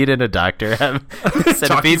Centipede and a doctor have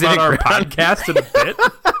talking about our podcast in a bit.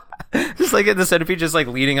 Just like the Centipede, just like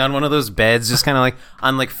leaning on one of those beds, just kind of like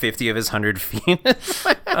on like 50 of his 100 feet.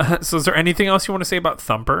 So, is there anything else you want to say about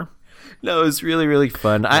Thumper? No, it's really, really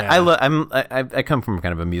fun. Yeah. I come from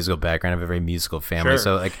kind of a musical background. I have a very musical family,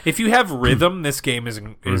 so like if you have rhythm, this game is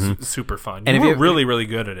super fun. And you're really, really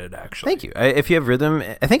good at it, actually. Thank you. If you have rhythm,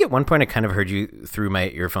 I think at one point I kind of heard you through my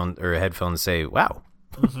earphone or headphones say "wow,"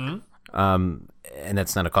 and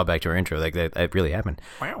that's not a callback to our intro. Like that really happened.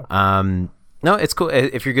 Wow. No, it's cool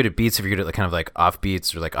if you're good at beats. If you're good at like kind of like off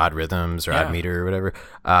beats or like odd rhythms or odd meter or whatever.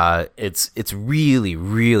 It's really,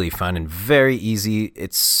 really fun and very easy.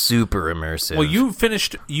 It's super immersive. Well,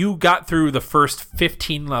 you got through the first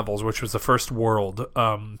 15 levels, which was the first world.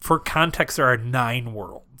 For context, there are 9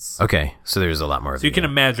 worlds. Okay, so there's a lot more. So you can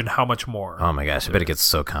imagine how much more. Oh my gosh, I bet it gets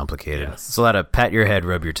so complicated. Yes. It's a lot of pat your head,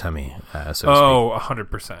 rub your tummy.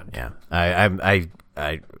 100%. Yeah, I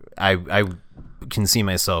can see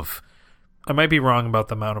myself. I might be wrong about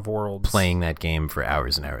the amount of worlds. Playing that game for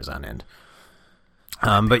hours and hours on end.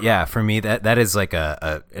 But yeah, for me, that is like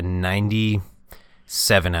a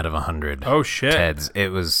 97 out of 100. Oh, shit. Teds. It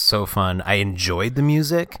was so fun. I enjoyed the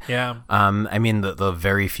music. Yeah. I mean, the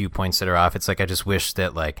very few points that are off, it's like I just wish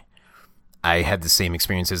that like I had the same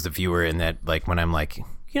experience as the viewer in that like when I'm like,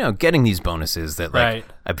 getting these bonuses that like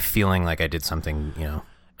I'm feeling like I did something,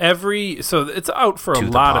 So it's out for a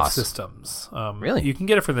lot of systems. Really? You can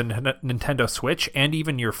get it for the Nintendo Switch and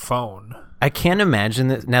even your phone. I can't imagine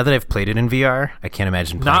that now that I've played it in VR. I can't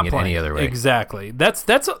imagine playing it any other way. Exactly. That's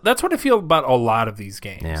what I feel about a lot of these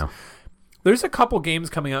games. Yeah. There's a couple games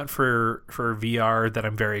coming out for VR that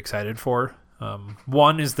I'm very excited for.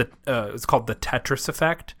 One is it's called the Tetris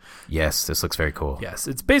Effect. Yes, this looks very cool. Yes,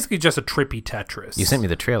 it's basically just a trippy Tetris. You sent me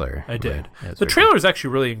the trailer. I did. Yeah, the trailer is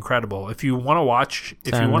actually really incredible. If you want to watch,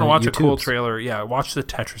 a cool trailer, watch the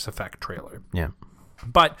Tetris Effect trailer. Yeah.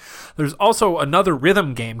 But there's also another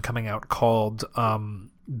rhythm game coming out called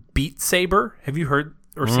Beat Saber. Have you heard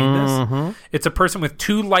or seen this? It's a person with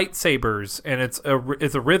 2 lightsabers, and it's a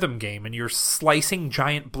rhythm game, and you're slicing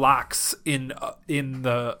giant blocks in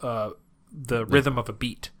the rhythm of a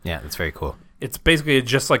beat. Yeah, that's very cool. It's basically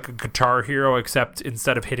just like a Guitar Hero, except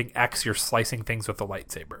instead of hitting X, you're slicing things with a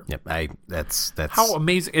lightsaber. Yep, that's how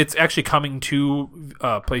amazing! It's actually coming to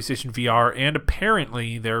PlayStation VR, and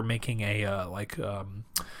apparently they're making a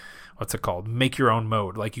what's it called? Make your own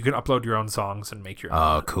mode. Like you can upload your own songs and make your own.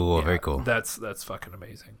 Oh, cool! Yeah, very cool. That's fucking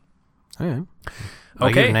amazing. Okay.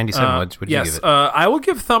 Okay. 97. What did you give it? I will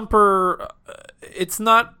give Thumper. It's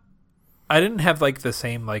not. I didn't have like the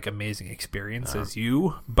same like amazing experience as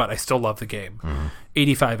you, but I still love the game.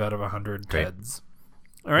 85 out of 100 Teds.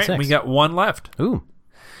 All right, we got one left. Ooh.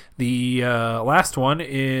 The last one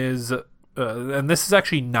is, and this is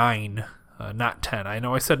actually 9, not 10. I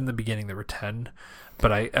know I said in the beginning there were 10,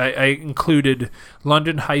 but I included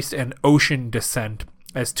London Heist and Ocean Descent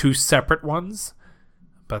as 2 separate ones,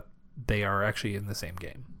 but they are actually in the same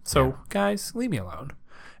game. So, guys, leave me alone.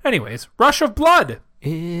 Anyways, Rush of Blood.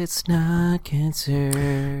 It's not cancer.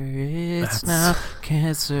 It's not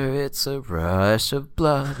cancer. It's a rush of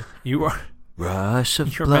blood. You are rush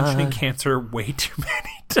of You're blood. mentioning cancer way too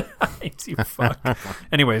many times. You fuck.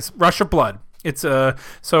 Anyways, Rush of Blood. It's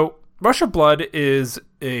so Rush of Blood is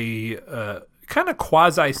a kind of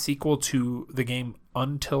quasi sequel to the game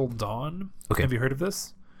Until Dawn. Okay. Have you heard of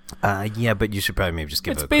this? Yeah, but you should probably maybe just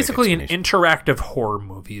give it's a basically quick an interactive horror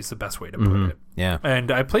movie is the best way to put it. Yeah.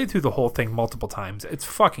 And I played through the whole thing multiple times. It's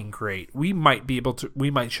fucking great. We might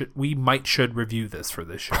should review this for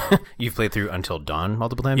this show. You've played through Until Dawn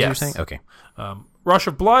multiple times, yes. you're saying? Okay. Rush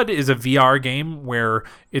of Blood is a VR game where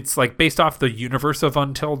it's like based off the universe of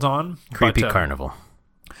Until Dawn. Creepy carnival.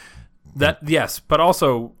 Yes, but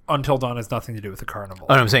also Until Dawn has nothing to do with the carnival.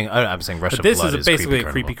 Oh, I'm saying Rush of Blood is basically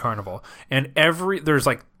a creepy carnival. And there's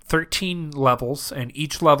like 13 levels, and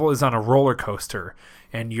each level is on a roller coaster,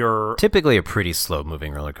 and you're typically a pretty slow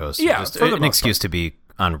moving roller coaster. Yeah, just an excuse to be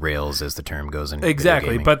on rails, as the term goes in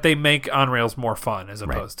exactly. But they make on rails more fun as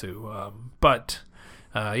opposed to.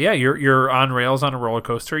 You're on rails on a roller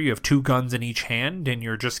coaster. You have 2 guns in each hand, and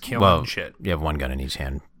you're just killing shit. You have 1 gun in each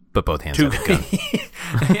hand. But both hands have a gun.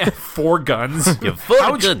 Yeah, 4 guns. You have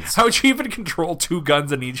 4 guns. How'd you even control 2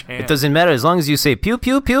 guns in each hand? It doesn't matter. As long as you say pew,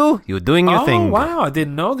 pew, pew, you're doing your thing. Oh, wow. I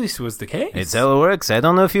didn't know this was the case. It's how it works. I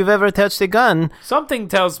don't know if you've ever touched a gun. Something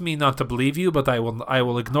tells me not to believe you, but I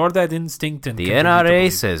will ignore that instinct. And the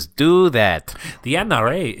NRA says do that. The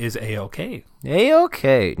NRA is A-OK.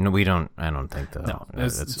 A-OK. No, we don't. I don't think that. No,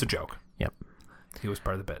 it's a joke. Yep. He was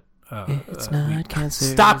part of the bit. It's not cancer.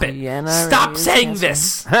 Stop it! Stop saying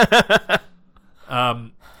this.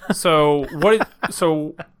 So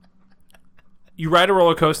so you ride a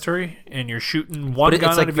roller coaster and you're shooting one gun.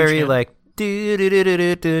 It's like out of very each hand. like. What's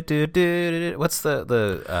the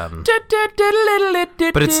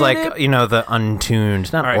But it's like, you know, the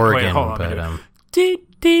untuned, not organ, but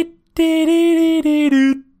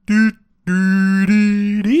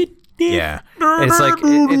yeah. It's like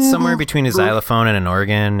it's somewhere between a xylophone and an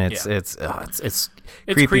organ. It's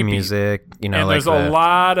creepy music, you know. And like there's a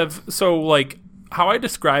lot of like how I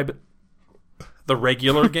describe the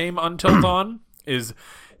regular game Until Dawn is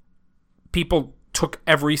people took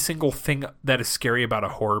every single thing that is scary about a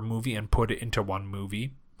horror movie and put it into one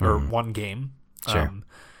movie or one game. Sure.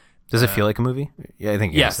 Does it feel like a movie? Yeah, I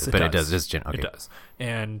think yes, but it does. Okay. It does.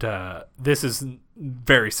 And this is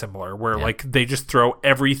very similar, where like they just throw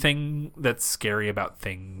everything that's scary about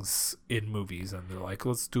things in movies, and they're like,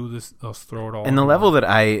 "Let's do this. Let's throw it all." And the level that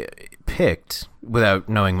I picked, without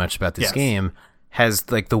knowing much about this game, has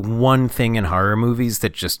like the one thing in horror movies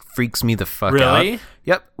that just freaks me the fuck out. Really?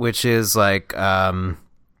 Yep. Which is like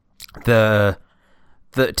the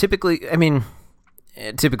typically, I mean.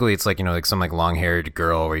 Typically, it's like, you know, like some like long-haired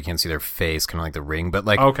girl where you can't see their face, kind of like The Ring, but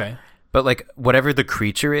like whatever the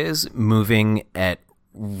creature is, moving at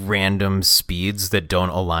random speeds that don't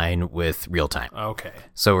align with real time. Okay.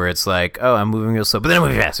 So where it's like, oh, I'm moving real slow, but then I'm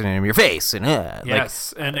moving faster and I'm in your face, and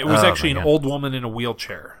yes, and it was actually an old woman in a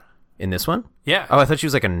wheelchair in this one. Yeah. Oh, I thought she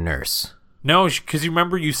was like a nurse. No, because you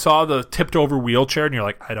remember you saw the tipped over wheelchair and you're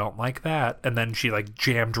like, I don't like that, and then she like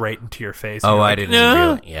jammed right into your face. Oh, I didn't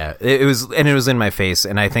really. Yeah, it was in my face,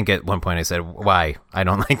 and I think at one point I said, "Why? I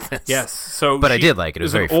don't like this." Yes, so but I did like it. It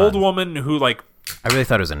was very an old fun. woman who like. I really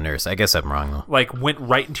thought it was a nurse. I guess I'm wrong though. Like went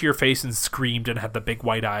right into your face and screamed and had the big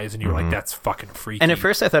white eyes, and you were like, "That's fucking freaky." And at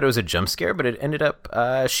first I thought it was a jump scare, but it ended up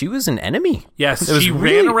she was an enemy. Yes, she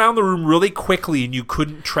ran around the room really quickly, and you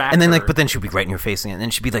couldn't track. And then her. but then she'd be right in your face, and then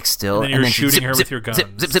she'd be like still, and then you're shooting zip, her zip, with your gun.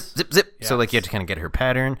 Zip, zip, zip, zip, zip. Yes. So like you had to kind of get her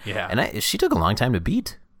pattern. Yeah, and she took a long time to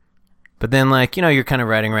beat. But then, like, you know, you're kind of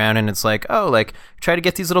riding around and it's like, oh, like, try to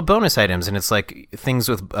get these little bonus items. And it's like things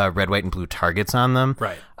with red, white, and blue targets on them.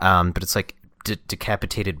 Right. But it's like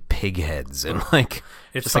decapitated pig heads and like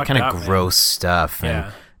it's just like kind of gross stuff.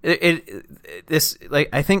 Yeah. And this, like,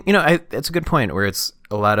 I think, you know, that's a good point where it's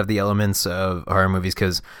a lot of the elements of horror movies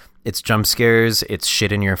because it's jump scares, it's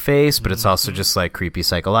shit in your face, but it's also just like creepy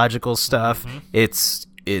psychological stuff. It's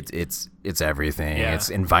everything. Yeah.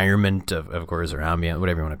 It's environment of course, or ambient,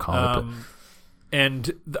 whatever you want to call it. But.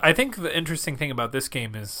 And I think the interesting thing about this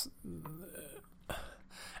game is, I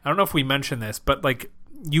don't know if we mentioned this, but like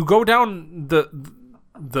you go down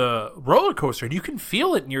the roller coaster and you can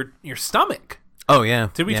feel it in your stomach. Oh yeah.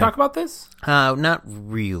 Did we talk about this? Not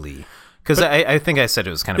really. Because I think I said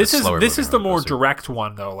it was kind of a slower This is the more coaster. direct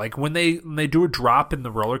one, though. Like, when they do a drop in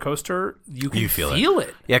the roller coaster, you can feel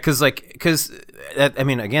it. Yeah, because I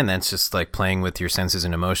mean, again, that's just, like, playing with your senses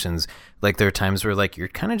and emotions. Like, there are times where, like, you're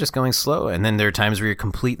kind of just going slow, and then there are times where you're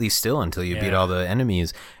completely still until you beat all the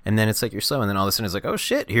enemies, and then it's like you're slow, and then all of a sudden it's like, oh,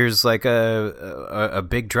 shit, here's, like, a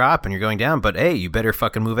big drop, and you're going down, but, hey, you better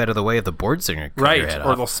fucking move out of the way of the boards that are going to cut your head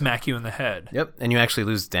or off. they'll smack you in the head. Yep, and you actually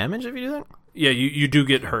lose damage if you do that? Yeah, you do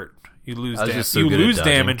get hurt. You lose damage. So you lose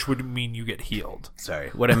damage would mean you get healed. Sorry.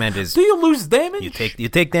 What I meant is... Do you lose damage? You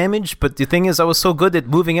take damage, but the thing is I was so good at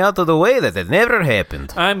moving out of the way that it never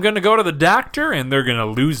happened. I'm going to go to the doctor, and they're going to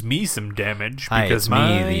lose me some damage. Hi, because it's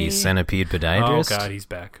me, the centipede podiatrist. Oh, God, he's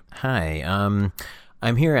back. Hi.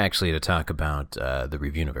 I'm here actually to talk about the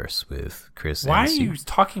Reviewniverse with Chris. Why are you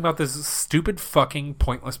talking about this stupid fucking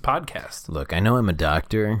pointless podcast? Look, I know I'm a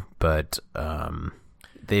doctor, but...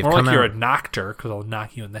 They've More come like you're out... a knocker because I'll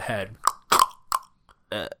knock you in the head.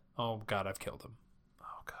 Oh God, I've killed him.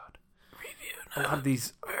 Oh God. A lot of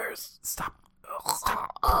these. Stop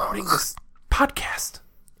promoting this podcast.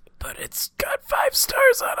 But it's got 5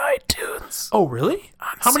 stars on iTunes. Oh really?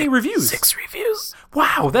 How many reviews? 6 reviews.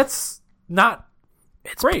 Wow, that's not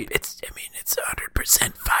great. It's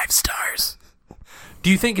 100% 5 stars. Do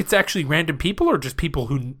you think it's actually random people or just people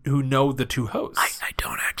who know the two hosts? I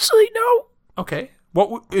don't actually know. Okay.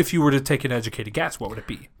 What if you were to take an educated guess? What would it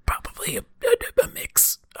be? Probably a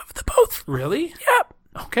mix of the both. Really? Yep.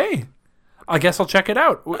 Okay. I guess I'll check it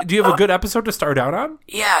out. Do you have a good episode to start out on?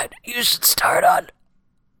 Yeah, you should start on.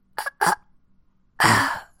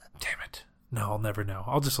 Damn it. No, I'll never know.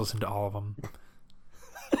 I'll just listen to all of them.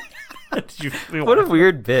 What a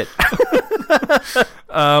weird bit.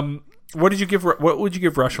 What would you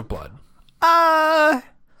give Rush of Blood?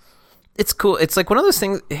 It's cool. It's like one of those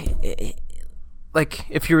things. Like,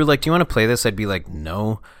 if you were like, do you want to play this? I'd be like,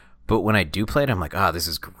 no. But when I do play it, I'm like, this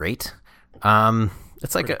is great.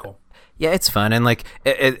 It's like cool. Yeah, it's fun, and like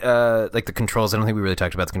like the controls. I don't think we really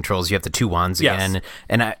talked about the controls. You have the two wands again,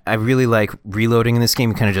 and I really like reloading in this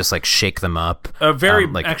game. You kind of just like shake them up.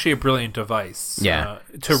 Actually a brilliant device. Yeah,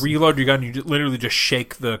 to reload your gun, you literally just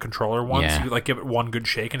shake the controller once. Yeah. You like give it one good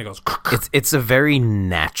shake, and it goes. It's a very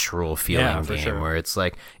natural feeling game where it's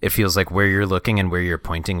like it feels like where you're looking and where you're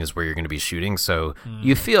pointing is where you're going to be shooting. So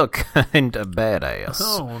you feel kind of badass.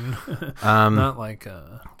 Oh, not like.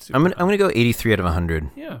 I'm gonna go 83 out of 100.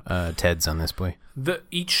 Yeah, Teds on this boy.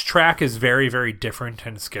 Each track is very, very different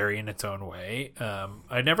and scary in its own way.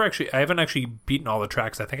 I haven't actually beaten all the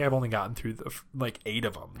tracks. I think I've only gotten through 8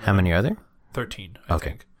 of them. How many are there? 13. I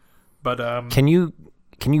think. But can you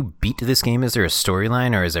beat this game? Is there a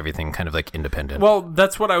storyline, or is everything kind of like independent? Well,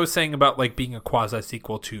 that's what I was saying about like being a quasi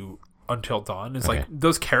sequel to Until Dawn. Is like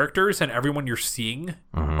those characters and everyone you're seeing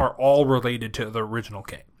are all related to the original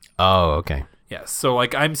game. Oh, okay. Yes, so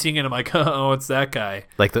like I'm seeing it, and I'm like, oh, it's that guy.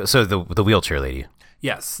 Like the wheelchair lady.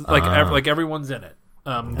 Yes, like like everyone's in it,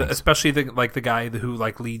 nice. Especially the guy who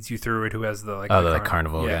like leads you through it, who has the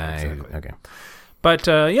carnival guy. Exactly. Okay, but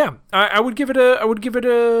I would give it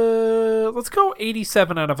a let's go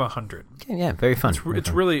 87 out of 100. Okay, yeah, very fun.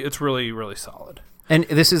 It's really solid. And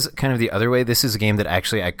this is kind of the other way. This is a game that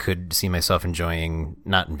actually I could see myself enjoying,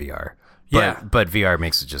 not in VR. But VR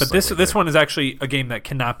makes it just. But this one is actually a game that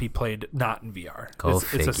cannot be played not in VR.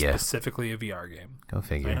 It's specifically a VR game. Go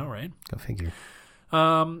figure. I know, right? Go figure.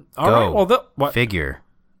 All right. Well, what figure?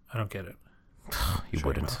 I don't get it. You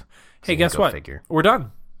wouldn't. Hey, guess what? Figure. We're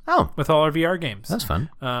done. Oh, with all our VR games. That's fun.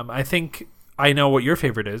 I think I know what your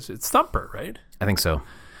favorite is. It's Thumper, right? I think so.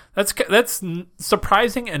 That's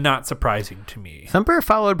surprising and not surprising to me. Thumper,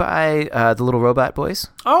 followed by the little robot boys.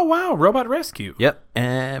 Oh, wow. Robot Rescue. Yep.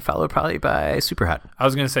 And followed probably by SuperHot. I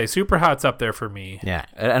was going to say SuperHot's up there for me. Yeah.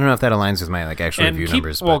 I don't know if that aligns with my actual review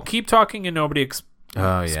numbers. Well, Keep Talking and Nobody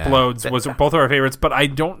Explodes was both of our favorites, but I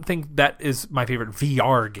don't think that is my favorite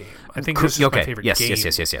VR game. I think this is my favorite game.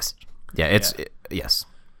 Yes. Yeah, yes.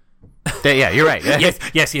 Yeah, you're right. Yes.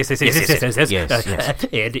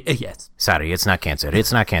 Sorry, it's not cancer. Okay,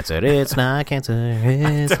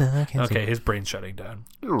 his brain's shutting down.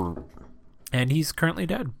 And he's currently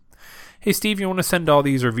dead. Hey, Steve, you want to send all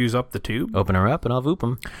these reviews up the tube? Open her up and I'll voop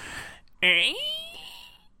them.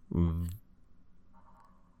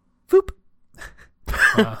 Voop.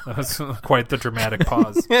 That was quite the dramatic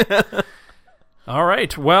pause. All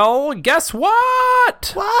right. Well, guess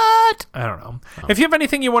what? What? I don't know. Oh. If you have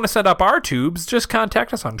anything you want to set up our tubes, just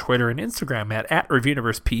contact us on Twitter and Instagram at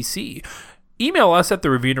Reviewniverse Email us at the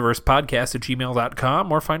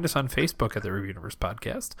Reviewniverse@gmail.com or find us on Facebook at the Reviewniverse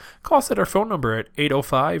Podcast. Call us at our phone number at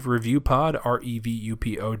 805-REVIEWPOD,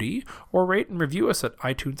 REVUPOD, or rate and review us at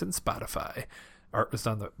iTunes and Spotify. Art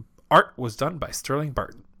was done by Sterling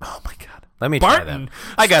Barton. Oh my God. Let me try that.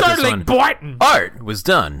 I got Sterling this one. Barton. Art was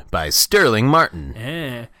done by Sterling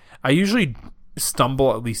Martin. I usually stumble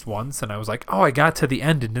at least once, and I was like, oh, I got to the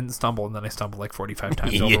end and didn't stumble, and then I stumbled like 45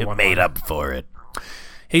 times over one. You made up for it.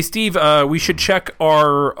 Hey, Steve, we should check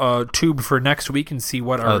our tube for next week and see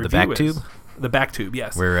what our review the back is. Tube? The back tube,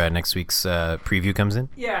 yes. Where next week's preview comes in?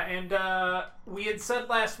 Yeah, and we had said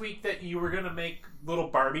last week that you were going to make little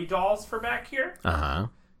Barbie dolls for back here. Uh-huh.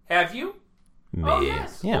 Have you? Maybe. Oh,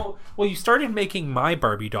 yes. Yeah. Well, you started making my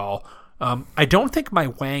Barbie doll. I don't think my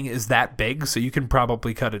wang is that big, so you can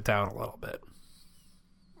probably cut it down a little bit.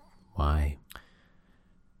 Why?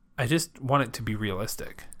 I just want it to be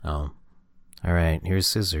realistic. Oh. All right. Here's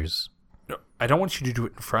scissors. No, I don't want you to do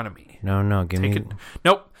it in front of me. No. Give me...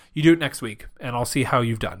 Nope. You do it next week, and I'll see how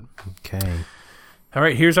you've done. Okay. All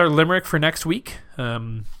right. Here's our limerick for next week.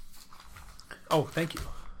 Oh, thank you.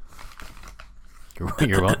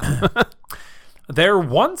 You're welcome. There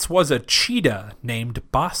once was a cheetah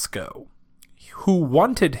named Bosco who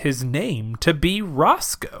wanted his name to be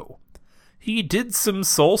Roscoe. He did some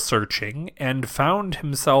soul searching and found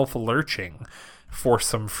himself lurching for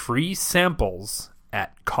some free samples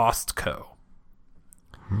at Costco.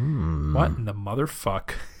 What in the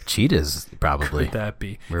motherfuck? Cheetahs, probably. Could that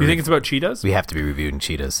be? You think it's about cheetahs? We have to be reviewing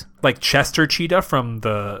cheetahs. Like Chester Cheetah from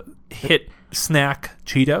the hit snack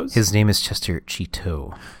Cheetos? His name is Chester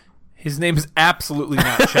Cheeto. His name is absolutely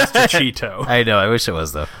not Chester Cheeto. I know. I wish it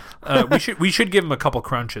was, though. We should give him a couple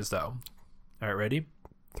crunches, though. All right, ready?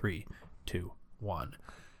 3, 2, 1.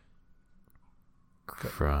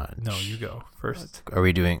 Crunch. No, you go first. What are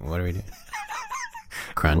we doing?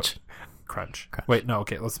 Crunch. Crunch. Wait, no.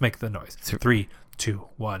 Okay, let's make the noise. 3, 2,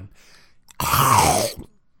 1.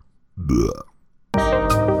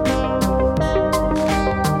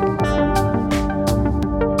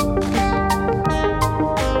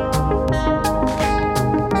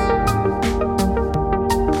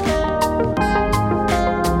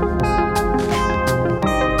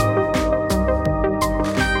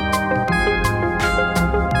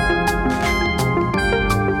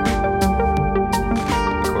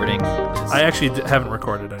 actually haven't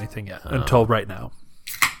recorded anything yet until right now.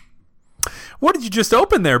 What did you just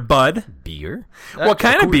open there, bud? Beer. What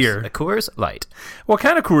kind of beer? A Coors Light. What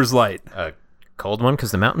kind of Coors Light? A cold one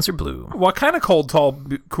because the mountains are blue. What kind of tall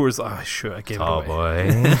Coors Light? Oh, sure, I gave tall it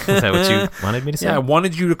away. Boy. Is that what you wanted me to say? Yeah, I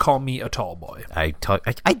wanted you to call me a tall boy. I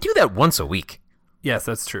do that once a week. Yes,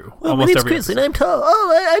 that's true. Well, my name's Chris, and I'm tall.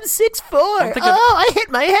 Oh, I'm 6'4". I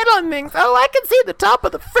hit my head on things. Oh, I can see the top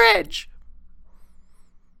of the fridge.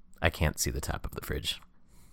 I can't see the top of the fridge.